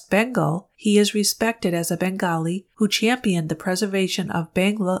from West Bengal, he is respected as a Bengali who championed the preservation of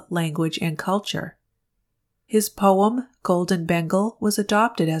Bangla language and culture. His poem, Golden Bengal, was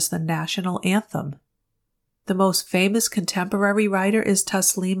adopted as the national anthem. The most famous contemporary writer is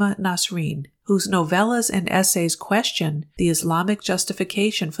Taslima Nasreen, whose novellas and essays question the Islamic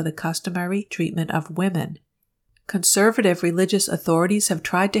justification for the customary treatment of women. Conservative religious authorities have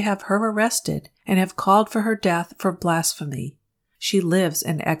tried to have her arrested and have called for her death for blasphemy. She lives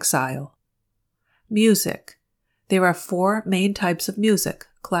in exile. Music. There are 4 main types of music: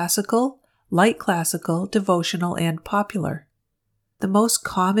 classical, light classical, devotional, and popular. The most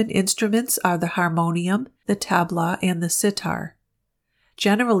common instruments are the harmonium, the tabla, and the sitar.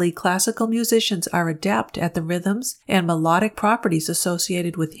 Generally, classical musicians are adept at the rhythms and melodic properties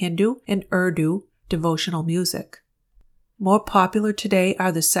associated with Hindu and Urdu devotional music. More popular today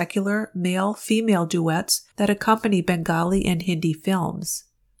are the secular male-female duets that accompany Bengali and Hindi films.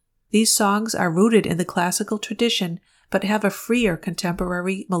 These songs are rooted in the classical tradition but have a freer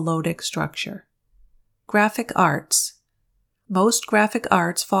contemporary melodic structure. Graphic arts. Most graphic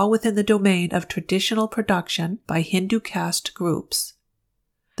arts fall within the domain of traditional production by Hindu caste groups.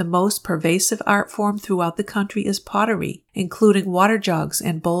 The most pervasive art form throughout the country is pottery, including water jugs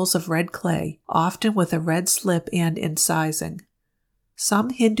and bowls of red clay, often with a red slip and incising. Some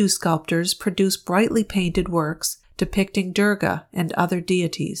Hindu sculptors produce brightly painted works depicting Durga and other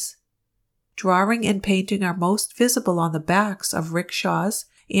deities. Drawing and painting are most visible on the backs of rickshaws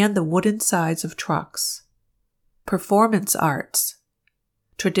and the wooden sides of trucks. Performance arts.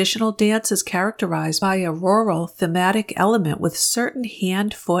 Traditional dance is characterized by a rural thematic element with certain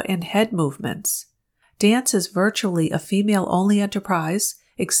hand, foot, and head movements. Dance is virtually a female-only enterprise,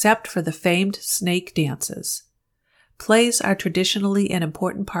 except for the famed snake dances. Plays are traditionally an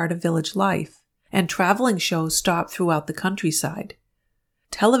important part of village life, and traveling shows stop throughout the countryside.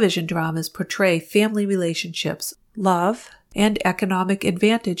 Television dramas portray family relationships, love, and economic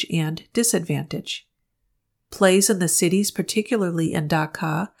advantage and disadvantage. Plays in the cities, particularly in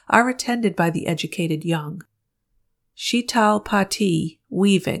Dhaka, are attended by the educated young. Shital Pati,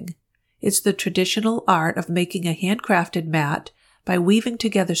 weaving. It's the traditional art of making a handcrafted mat by weaving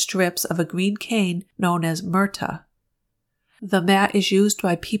together strips of a green cane known as murta. The mat is used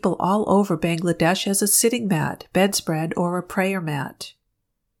by people all over Bangladesh as a sitting mat, bedspread, or a prayer mat.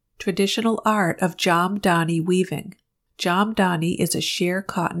 Traditional art of Jamdani weaving. Jamdani is a sheer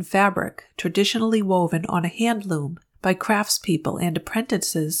cotton fabric traditionally woven on a hand loom by craftspeople and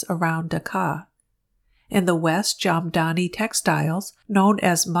apprentices around Dhaka. In the West, Jamdani textiles, known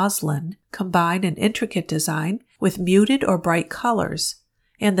as muslin, combine an intricate design with muted or bright colors,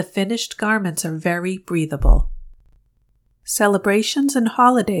 and the finished garments are very breathable. Celebrations and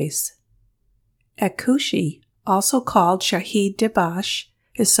holidays. Ekushi, also called Shahid Dibash,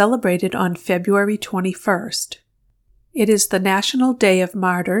 is celebrated on February 21st. It is the National Day of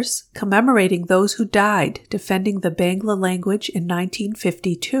Martyrs, commemorating those who died defending the Bangla language in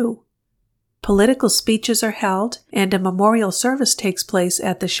 1952. Political speeches are held, and a memorial service takes place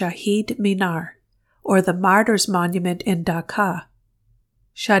at the Shahid Minar, or the Martyrs Monument in Dhaka.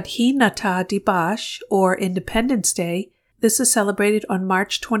 Shadhinata Dibash, or Independence Day, this is celebrated on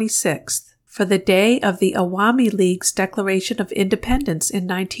March 26th, for the day of the Awami League's Declaration of Independence in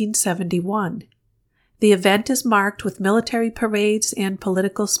 1971. The event is marked with military parades and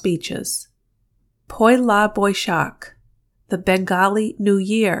political speeches. Poila Boishakh, the Bengali New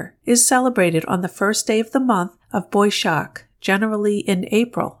Year, is celebrated on the first day of the month of Boishakh, generally in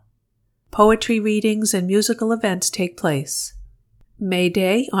April. Poetry readings and musical events take place. May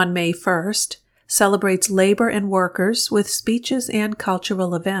Day, on May 1st, celebrates labor and workers with speeches and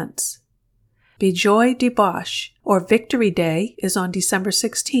cultural events. Bijoy Dibash, or Victory Day, is on December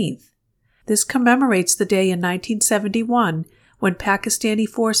 16th. This commemorates the day in 1971 when Pakistani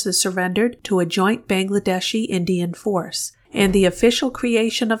forces surrendered to a joint Bangladeshi-Indian force, and the official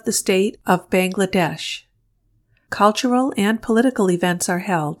creation of the state of Bangladesh. Cultural and political events are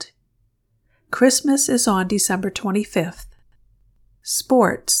held. Christmas is on December 25th.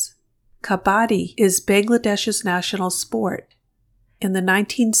 Sports. Kabaddi is Bangladesh's national sport. In the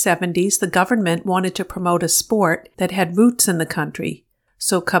 1970s, the government wanted to promote a sport that had roots in the country.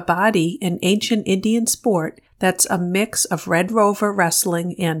 So Kabaddi, an ancient Indian sport that's a mix of Red Rover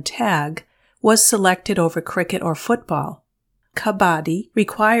wrestling and tag, was selected over cricket or football. Kabaddi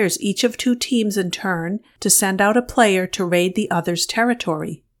requires each of 2 teams in turn to send out a player to raid the other's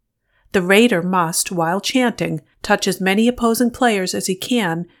territory. The raider must, while chanting, touch as many opposing players as he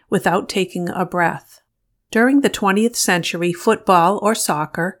can without taking a breath. During the 20th century, football or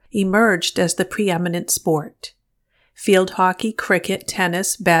soccer emerged as the preeminent sport. Field hockey, cricket,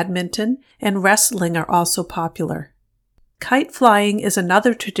 tennis, badminton, and wrestling are also popular. Kite flying is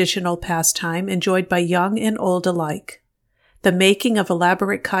another traditional pastime enjoyed by young and old alike. The making of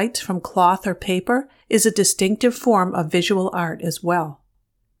elaborate kites from cloth or paper is a distinctive form of visual art as well.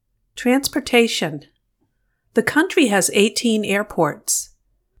 Transportation. The country has 18 airports.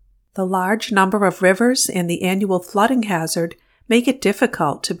 The large number of rivers and the annual flooding hazard make it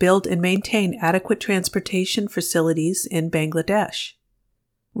difficult to build and maintain adequate transportation facilities in Bangladesh.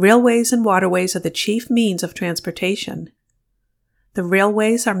 Railways and waterways are the chief means of transportation. The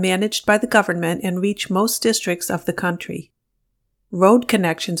railways are managed by the government and reach most districts of the country. Road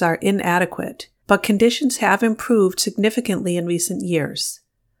connections are inadequate, but conditions have improved significantly in recent years.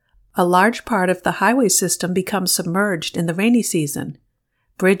 A large part of the highway system becomes submerged in the rainy season.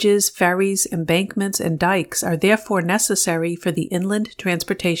 Bridges, ferries, embankments, and dikes are therefore necessary for the inland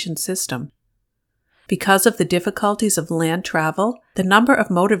transportation system. Because of the difficulties of land travel, the number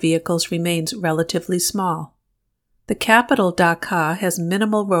of motor vehicles remains relatively small. The capital, Dhaka, has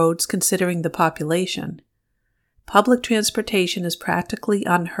minimal roads considering the population. Public transportation is practically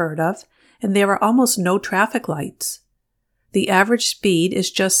unheard of, and there are almost no traffic lights. The average speed is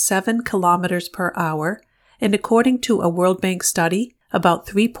just 7 kilometers per hour, and according to a World Bank study, about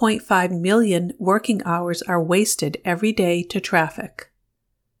 3.5 million working hours are wasted every day to traffic.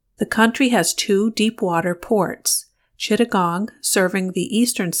 The country has 2 deep-water ports, Chittagong serving the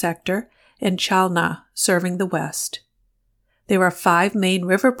eastern sector and Chalna serving the west. There are 5 main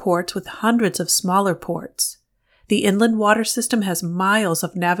river ports with hundreds of smaller ports. The inland water system has miles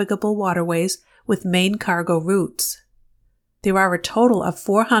of navigable waterways with main cargo routes. There are a total of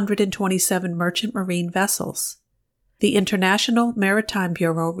 427 merchant marine vessels. The International Maritime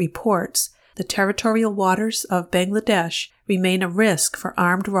Bureau reports the territorial waters of Bangladesh remain a risk for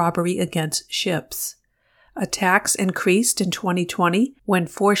armed robbery against ships. Attacks increased in 2020 when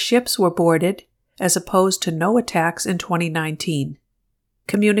 4 ships were boarded, as opposed to no attacks in 2019.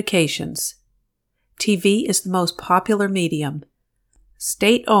 Communications. TV is the most popular medium.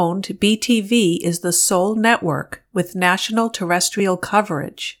 State-owned BTV is the sole network with national terrestrial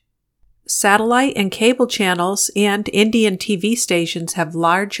coverage. Satellite and cable channels and Indian TV stations have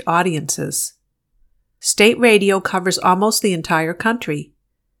large audiences. State radio covers almost the entire country.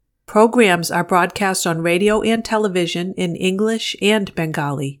 Programs are broadcast on radio and television in English and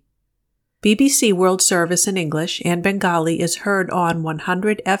Bengali. BBC World Service in English and Bengali is heard on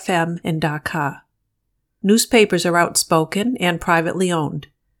 100 FM in Dhaka. Newspapers are outspoken and privately owned.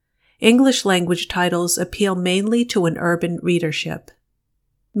 English-language titles appeal mainly to an urban readership.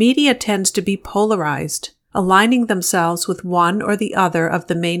 Media tends to be polarized, aligning themselves with one or the other of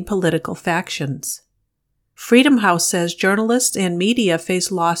the main political factions. Freedom House says journalists and media face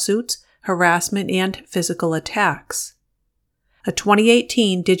lawsuits, harassment, and physical attacks. A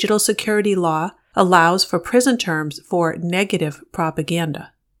 2018 digital security law allows for prison terms for negative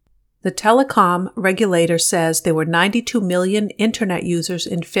propaganda. The telecom regulator says there were 92 million Internet users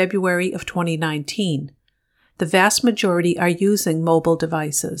in February of 2019. The vast majority are using mobile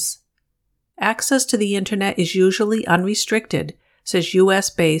devices. Access to the Internet is usually unrestricted, says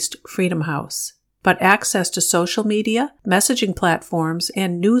U.S.-based Freedom House. But access to social media, messaging platforms,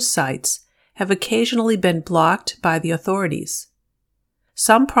 and news sites have occasionally been blocked by the authorities.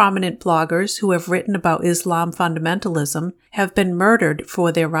 Some prominent bloggers who have written about Islam fundamentalism have been murdered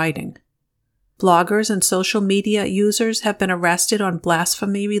for their writing. Bloggers and social media users have been arrested on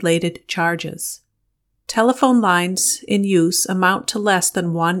blasphemy-related charges. Telephone lines in use amount to less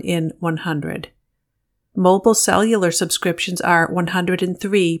than 1 in 100. Mobile cellular subscriptions are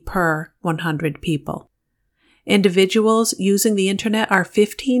 103 per 100 people. Individuals using the Internet are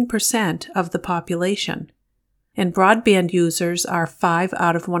 15% of the population, and broadband users are 5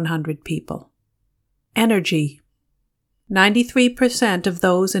 out of 100 people. Energy. 93% of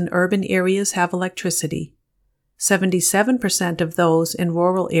those in urban areas have electricity. 77% of those in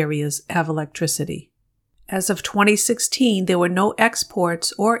rural areas have electricity. As of 2016, there were no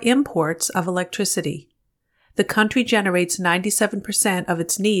exports or imports of electricity. The country generates 97% of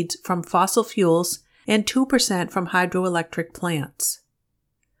its needs from fossil fuels and 2% from hydroelectric plants.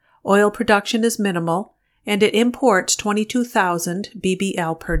 Oil production is minimal, and it imports 22,000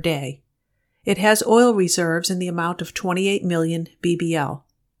 BBL per day. It has oil reserves in the amount of 28 million BBL.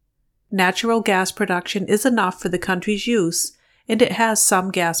 Natural gas production is enough for the country's use, and it has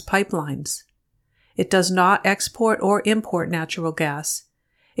some gas pipelines. It does not export or import natural gas.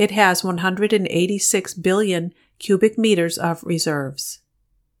 It has 186 billion cubic meters of reserves.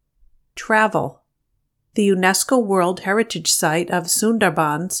 Travel. The UNESCO World Heritage Site of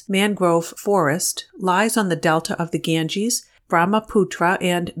Sundarbans Mangrove Forest lies on the delta of the Ganges, Brahmaputra,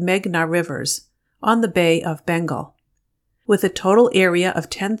 and Meghna rivers, on the Bay of Bengal. With a total area of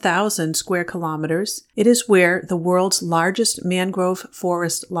 10,000 square kilometers, it is where the world's largest mangrove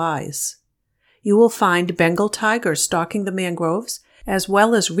forest lies. You will find Bengal tigers stalking the mangroves, as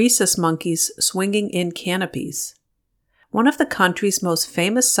well as rhesus monkeys swinging in canopies. One of the country's most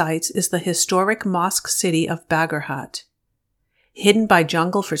famous sites is the historic mosque city of Bagarhat. Hidden by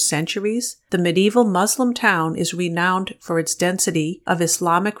jungle for centuries, the medieval Muslim town is renowned for its density of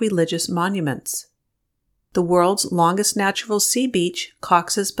Islamic religious monuments. The world's longest natural sea beach,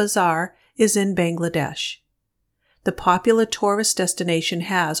 Cox's Bazar, is in Bangladesh. The popular tourist destination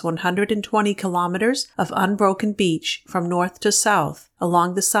has 120 kilometers of unbroken beach from north to south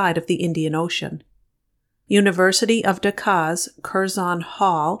along the side of the Indian Ocean. University of Dhaka's Curzon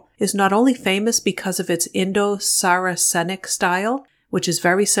Hall is not only famous because of its Indo-Saracenic style, which is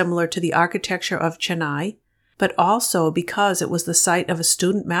very similar to the architecture of Chennai, but also because it was the site of a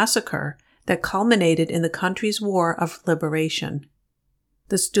student massacre that culminated in the country's war of liberation.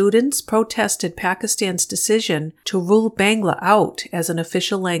 The students protested Pakistan's decision to rule Bangla out as an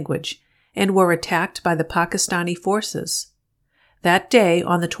official language and were attacked by the Pakistani forces. That day,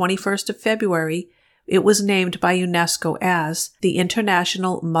 on the 21st of February, it was named by UNESCO as the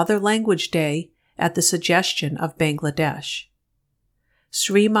International Mother Language Day at the suggestion of Bangladesh.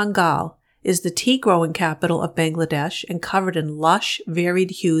 Sri Mangal is the tea-growing capital of Bangladesh and covered in lush,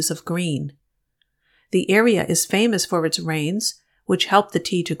 varied hues of green. The area is famous for its rains, which help the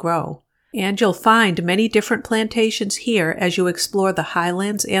tea to grow, and you'll find many different plantations here as you explore the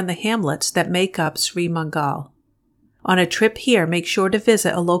highlands and the hamlets that make up Sri Mangal. On a trip here, make sure to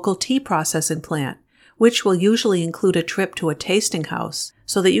visit a local tea processing plant, which will usually include a trip to a tasting house,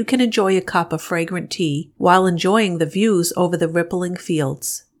 so that you can enjoy a cup of fragrant tea while enjoying the views over the rippling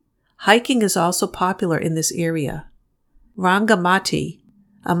fields. Hiking is also popular in this area. Rangamati,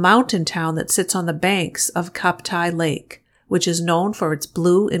 a mountain town that sits on the banks of Kaptai Lake, which is known for its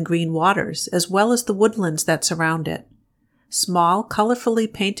blue and green waters, as well as the woodlands that surround it. Small,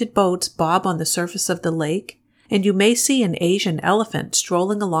 colorfully painted boats bob on the surface of the lake, and you may see an Asian elephant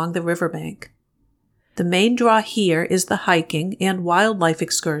strolling along the riverbank. The main draw here is the hiking and wildlife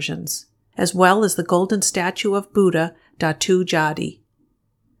excursions, as well as the golden statue of Buddha Datu Jadi.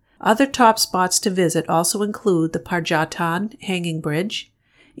 Other top spots to visit also include the Parjatan Hanging Bridge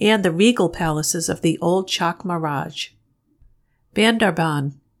and the regal palaces of the old Chak Maharaj.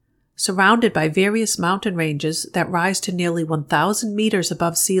 Bandarban, surrounded by various mountain ranges that rise to nearly 1,000 meters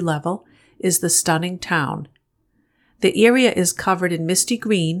above sea level, is the stunning town. The area is covered in misty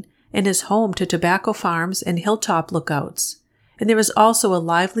green and is home to tobacco farms and hilltop lookouts, and there is also a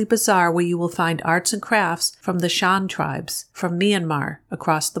lively bazaar where you will find arts and crafts from the Shan tribes from Myanmar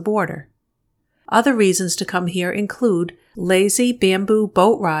across the border. Other reasons to come here include lazy bamboo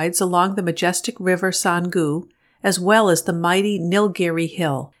boat rides along the majestic river Sangu, as well as the mighty Nilgiri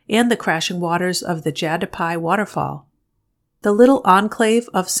Hill and the crashing waters of the Jadapai waterfall. The little enclave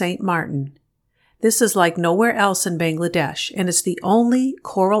of St. Martin. This is like nowhere else in Bangladesh, and it's the only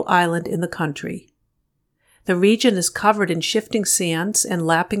coral island in the country. The region is covered in shifting sands and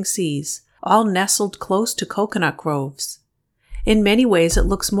lapping seas, all nestled close to coconut groves. In many ways, it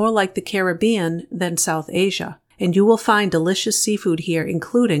looks more like the Caribbean than South Asia, and you will find delicious seafood here,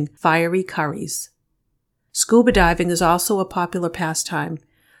 including fiery curries. Scuba diving is also a popular pastime,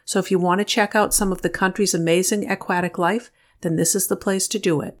 so if you want to check out some of the country's amazing aquatic life, then this is the place to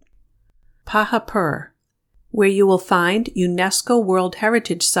do it. Pahapur, where you will find UNESCO World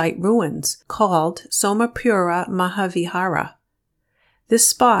Heritage Site ruins called Somapura Mahavihara. This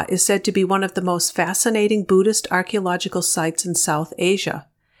spot is said to be one of the most fascinating Buddhist archaeological sites in South Asia,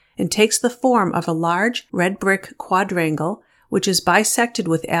 and takes the form of a large red brick quadrangle which is bisected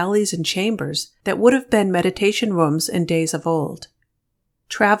with alleys and chambers that would have been meditation rooms in days of old.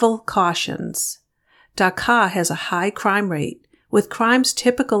 Travel cautions. Dhaka has a high crime rate, with crimes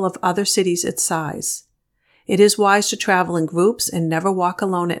typical of other cities its size. It is wise to travel in groups and never walk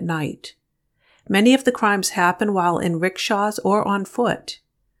alone at night. Many of the crimes happen while in rickshaws or on foot.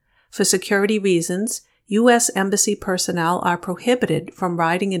 For security reasons, U.S. Embassy personnel are prohibited from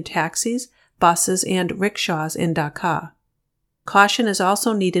riding in taxis, buses, and rickshaws in Dhaka. Caution is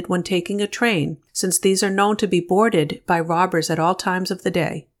also needed when taking a train, since these are known to be boarded by robbers at all times of the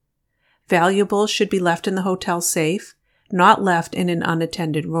day. Valuables should be left in the hotel safe, not left in an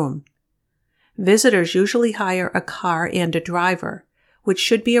unattended room. Visitors usually hire a car and a driver, which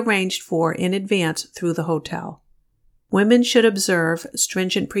should be arranged for in advance through the hotel. Women should observe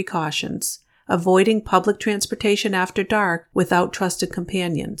stringent precautions, avoiding public transportation after dark without trusted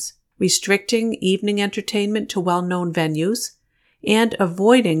companions, restricting evening entertainment to well-known venues, and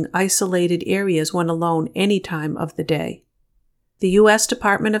avoiding isolated areas when alone any time of the day. The U.S.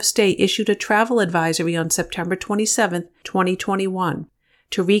 Department of State issued a travel advisory on September 27, 2021,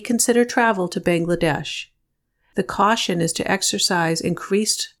 to reconsider travel to Bangladesh. The caution is to exercise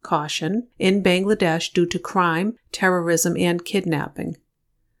increased caution in Bangladesh due to crime, terrorism, and kidnapping.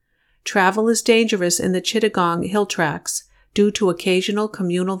 Travel is dangerous in the Chittagong hill tracts due to occasional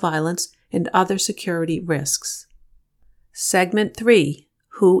communal violence and other security risks. Segment 3.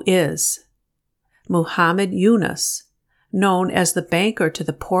 Who is? Muhammad Yunus, known as the banker to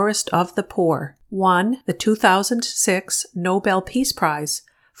the poorest of the poor, won the 2006 Nobel Peace Prize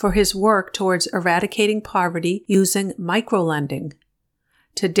for his work towards eradicating poverty using microlending.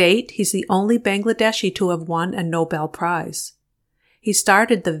 To date, he's the only Bangladeshi to have won a Nobel Prize. He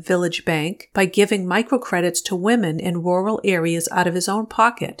started the Village Bank by giving microcredits to women in rural areas out of his own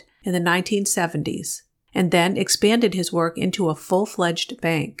pocket in the 1970s, and then expanded his work into a full-fledged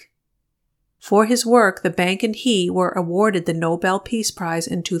bank. For his work, the bank and he were awarded the Nobel Peace Prize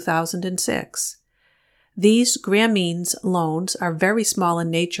in 2006. These Grameen's loans are very small in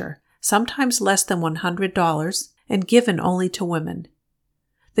nature, sometimes less than $100, and given only to women.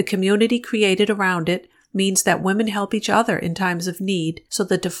 The community created around it means that women help each other in times of need, so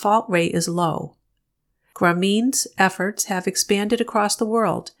the default rate is low. Grameen's efforts have expanded across the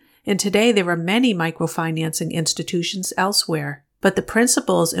world, and today there are many microfinancing institutions elsewhere, but the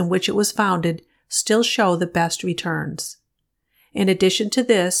principles in which it was founded still show the best returns. In addition to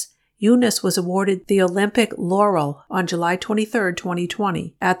this, Yunus was awarded the Olympic Laurel on July 23,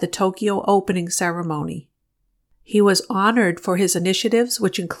 2020, at the Tokyo opening ceremony. He was honored for his initiatives,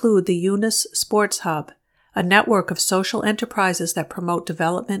 which include the Yunus Sports Hub, a network of social enterprises that promote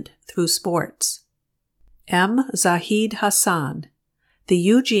development through sports. M. Zahid Hassan, the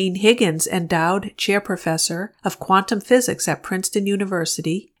Eugene Higgins Endowed Chair Professor of Quantum Physics at Princeton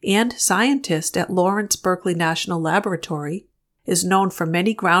University and scientist at Lawrence Berkeley National Laboratory, is known for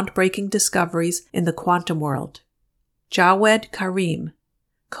many groundbreaking discoveries in the quantum world. Jawed Karim,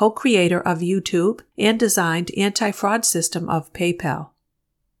 co-creator of YouTube and designed anti-fraud system of PayPal.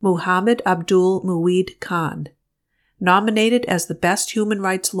 Muhammad Abdul Mueed Khan, nominated as the best human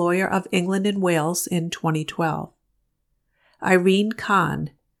rights lawyer of England and Wales in 2012. Irene Khan,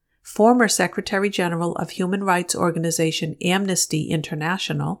 former Secretary General of human rights organization Amnesty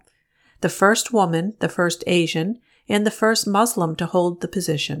International, the first woman, the first Asian, and the first Muslim to hold the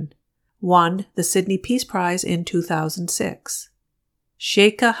position, won the Sydney Peace Prize in 2006.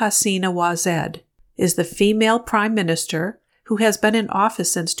 Sheikha Hasina Wazed is the female prime minister who has been in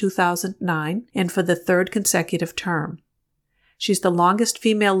office since 2009 and for the third consecutive term. She's the longest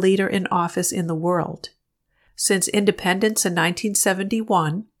female leader in office in the world. Since independence in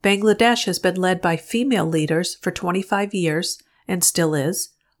 1971, Bangladesh has been led by female leaders for 25 years and still is,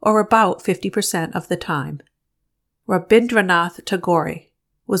 or about 50% of the time. Rabindranath Tagore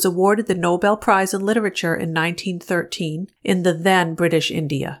was awarded the Nobel Prize in Literature in 1913 in the then British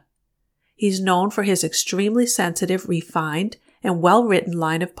India. He's known for his extremely sensitive, refined, and well-written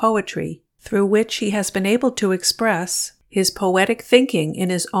line of poetry, through which he has been able to express his poetic thinking in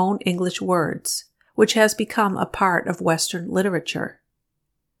his own English words, which has become a part of Western literature.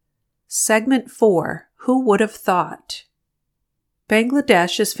 Segment 4. Who would have thought?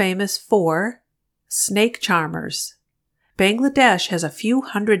 Bangladesh is famous for snake charmers. Bangladesh has a few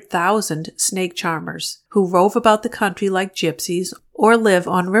 100,000 snake charmers who rove about the country like gypsies or live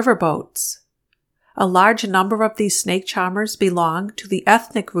on riverboats. A large number of these snake charmers belong to the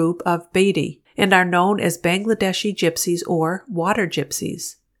ethnic group of Bedi and are known as Bangladeshi gypsies or water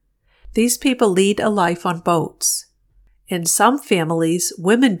gypsies. These people lead a life on boats. In some families,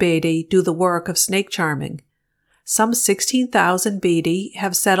 women Bedi do the work of snake charming. Some 16,000 Bedi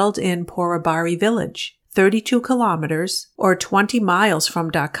have settled in Porabari village, 32 kilometers or 20 miles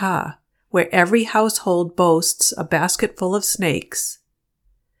from Dhaka, where every household boasts a basket full of snakes.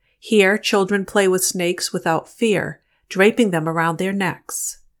 Here, children play with snakes without fear, draping them around their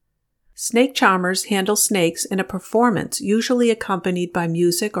necks. Snake charmers handle snakes in a performance usually accompanied by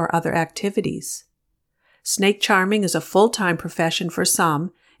music or other activities. Snake charming is a full-time profession for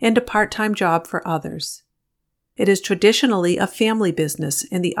some and a part-time job for others. It is traditionally a family business,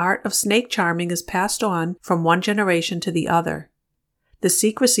 and the art of snake charming is passed on from one generation to the other. The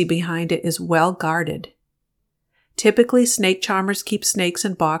secrecy behind it is well guarded. Typically, snake charmers keep snakes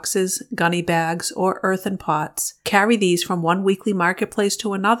in boxes, gunny bags, or earthen pots, carry these from one weekly marketplace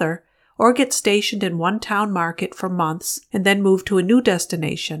to another, or get stationed in one town market for months and then move to a new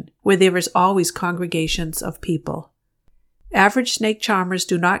destination where there is always congregations of people. Average snake charmers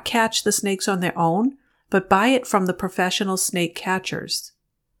do not catch the snakes on their own, but buy it from the professional snake catchers.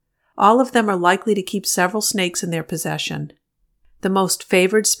 All of them are likely to keep several snakes in their possession. The most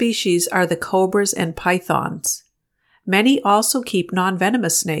favored species are the cobras and pythons. Many also keep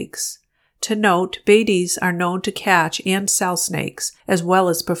non-venomous snakes. To note, Bedis are known to catch and sell snakes, as well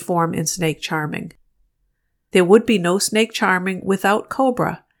as perform in snake charming. There would be no snake charming without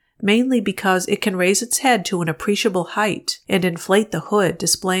cobra, mainly because it can raise its head to an appreciable height and inflate the hood,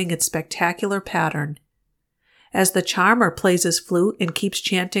 displaying its spectacular pattern. As the charmer plays his flute and keeps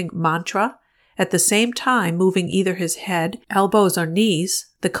chanting mantra, at the same time moving either his head, elbows, or knees,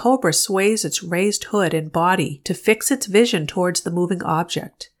 the cobra sways its raised hood and body to fix its vision towards the moving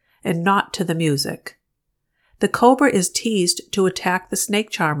object, and not to the music. The cobra is teased to attack the snake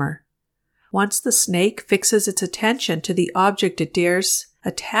charmer. Once the snake fixes its attention to the object it dares,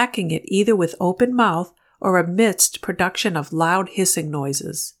 attacking it either with open mouth or amidst production of loud hissing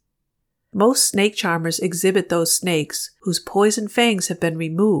noises. Most snake charmers exhibit those snakes whose poison fangs have been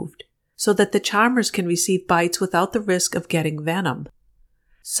removed, so that the charmers can receive bites without the risk of getting venom.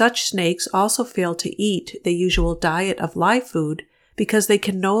 Such snakes also fail to eat the usual diet of live food because they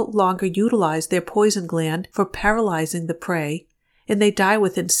can no longer utilize their poison gland for paralyzing the prey, and they die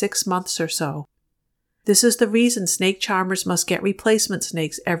within 6 months or so. This is the reason snake charmers must get replacement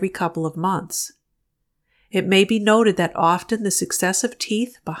snakes every couple of months. It may be noted that often the successive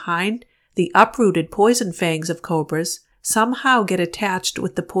teeth behind the uprooted poison fangs of cobras somehow get attached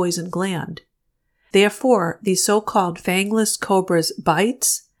with the poison gland. Therefore, the so-called fangless cobra's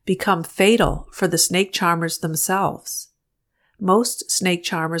bites become fatal for the snake charmers themselves. Most snake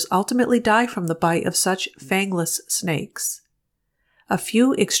charmers ultimately die from the bite of such fangless snakes. A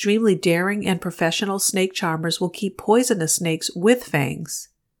few extremely daring and professional snake charmers will keep poisonous snakes with fangs.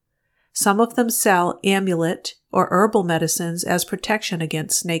 Some of them sell amulet or herbal medicines as protection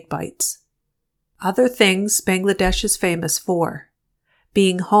against snake bites. Other things Bangladesh is famous for: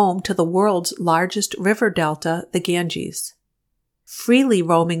 being home to the world's largest river delta, the Ganges, freely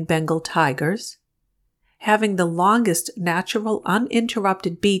roaming Bengal tigers, having the longest natural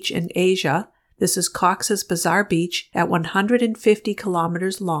uninterrupted beach in Asia. This is Cox's Bazar Beach at 150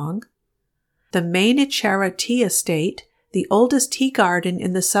 kilometers long, the main Ichera Tea Estate, the oldest tea garden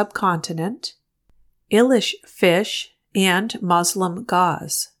in the subcontinent, Ilish fish, and Muslim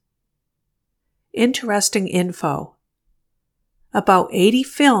gauze. Interesting info. About 80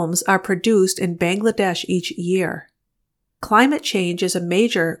 films are produced in Bangladesh each year. Climate change is a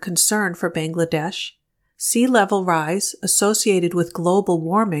major concern for Bangladesh. Sea level rise associated with global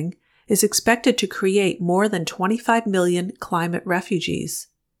warming is expected to create more than 25 million climate refugees.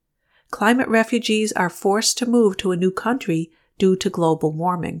 Climate refugees are forced to move to a new country due to global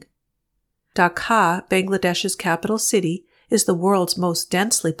warming. Dhaka, Bangladesh's capital city, is the world's most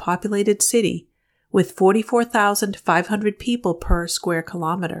densely populated city, with 44,500 people per square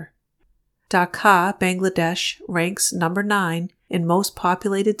kilometer. Dhaka, Bangladesh, ranks number 9 in most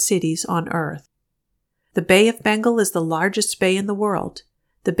populated cities on Earth. The Bay of Bengal is the largest bay in the world.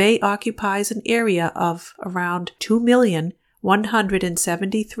 The bay occupies an area of around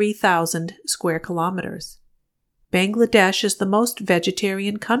 2,173,000 square kilometers. Bangladesh is the most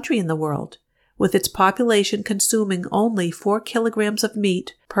vegetarian country in the world, with its population consuming only 4 kilograms of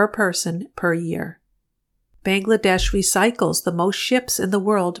meat per person per year. Bangladesh recycles the most ships in the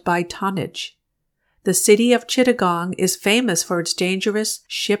world by tonnage. The city of Chittagong is famous for its dangerous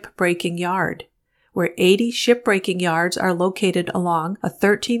ship-breaking yard, where 80 ship-breaking yards are located along a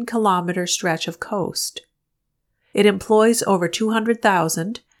 13-kilometer stretch of coast. It employs over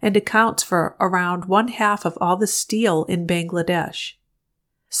 200,000 and accounts for around 1/2 of all the steel in Bangladesh.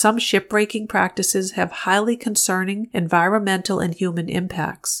 Some shipbreaking practices have highly concerning environmental and human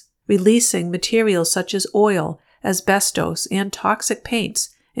impacts, releasing materials such as oil, asbestos, and toxic paints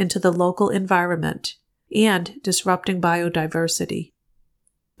into the local environment, and disrupting biodiversity.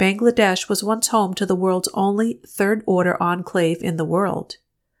 Bangladesh was once home to the world's only third-order enclave in the world.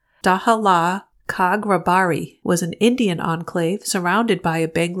 Dahlia Khagrabari was an Indian enclave surrounded by a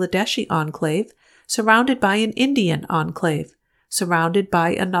Bangladeshi enclave, surrounded by an Indian enclave, surrounded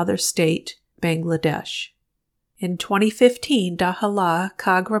by another state, Bangladesh. In 2015, Dahlia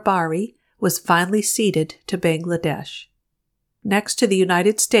Khagrabari was finally ceded to Bangladesh. Next to the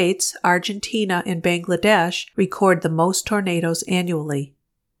United States, Argentina and Bangladesh record the most tornadoes annually.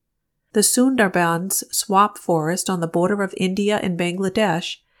 The Sundarbans swamp forest on the border of India and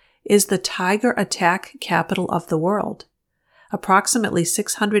Bangladesh is the tiger attack capital of the world. Approximately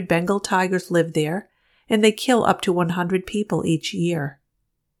 600 Bengal tigers live there, and they kill up to 100 people each year.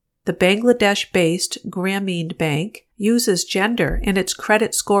 The Bangladesh-based Grameen Bank uses gender in its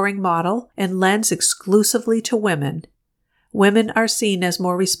credit scoring model and lends exclusively to women. Women are seen as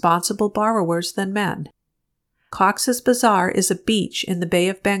more responsible borrowers than men. Cox's Bazar is a beach in the Bay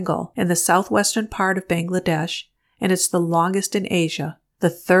of Bengal in the southwestern part of Bangladesh, and it's the longest in Asia, the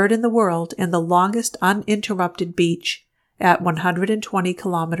third in the world, and the longest uninterrupted beach at 120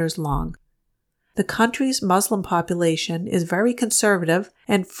 kilometers long. The country's Muslim population is very conservative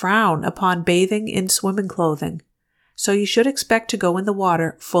and frown upon bathing in swimming clothing, so you should expect to go in the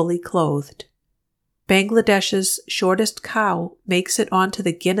water fully clothed. Bangladesh's shortest cow makes it onto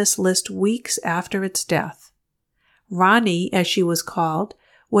the Guinness list weeks after its death. Rani, as she was called,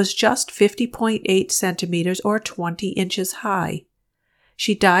 was just 50.8 centimeters or 20 inches high.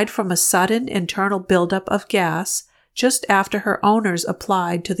 She died from a sudden internal buildup of gas just after her owners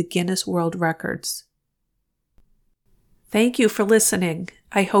applied to the Guinness World Records. Thank you for listening.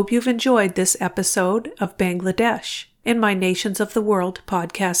 I hope you've enjoyed this episode of Bangladesh in my Nations of the World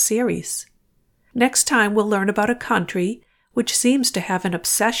podcast series. Next time we'll learn about a country which seems to have an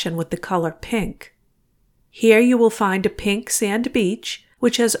obsession with the color pink. Here you will find a pink sand beach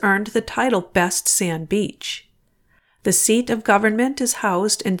which has earned the title Best Sand Beach. The seat of government is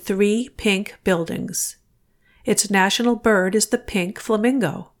housed in 3 pink buildings. Its national bird is the pink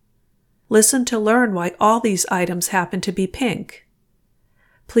flamingo. Listen to learn why all these items happen to be pink.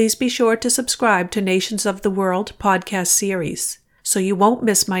 Please be sure to subscribe to Nations of the World podcast series so you won't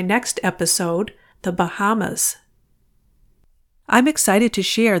miss my next episode, The Bahamas. I'm excited to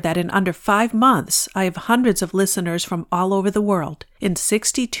share that in under 5 months, I have hundreds of listeners from all over the world in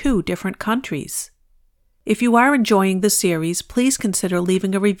 62 different countries. If you are enjoying the series, please consider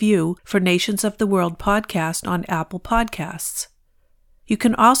leaving a review for Nations of the World podcast on Apple Podcasts. You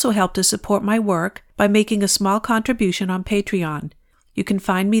can also help to support my work by making a small contribution on Patreon. You can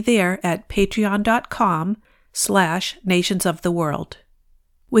find me there at patreon.com/nationsoftheworld.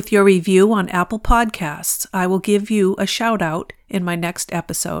 With your review on Apple Podcasts, I will give you a shout out in my next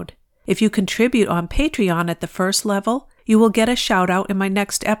episode. If you contribute on Patreon at the first level, you will get a shout out in my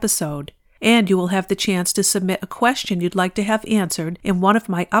next episode, and you will have the chance to submit a question you'd like to have answered in one of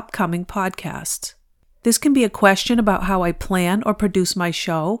my upcoming podcasts. This can be a question about how I plan or produce my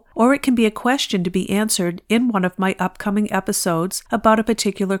show, or it can be a question to be answered in one of my upcoming episodes about a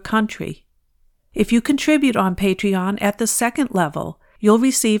particular country. If you contribute on Patreon at the second level, you'll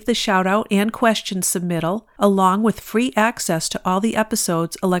receive the shout-out and question submittal, along with free access to all the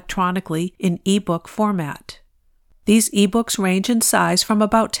episodes electronically in ebook format. These ebooks range in size from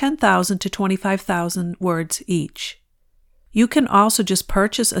about 10,000 to 25,000 words each. You can also just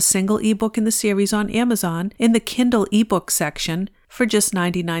purchase a single ebook in the series on Amazon in the Kindle ebook section for just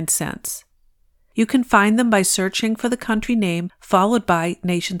 99 cents. You can find them by searching for the country name followed by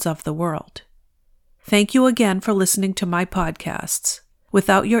Nations of the World. Thank you again for listening to my podcasts.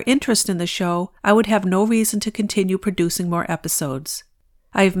 Without your interest in the show, I would have no reason to continue producing more episodes.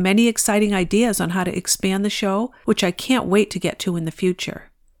 I have many exciting ideas on how to expand the show, which I can't wait to get to in the future.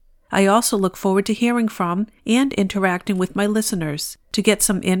 I also look forward to hearing from and interacting with my listeners to get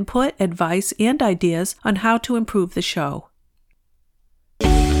some input, advice, and ideas on how to improve the show.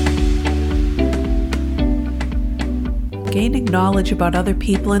 Gaining knowledge about other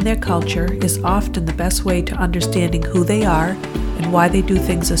people and their culture is often the best way to understanding who they are and why they do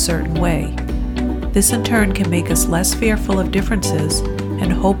things a certain way. This in turn can make us less fearful of differences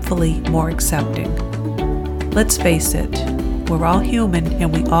and hopefully more accepting. Let's face it, we're all human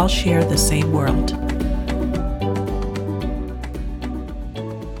and we all share the same world.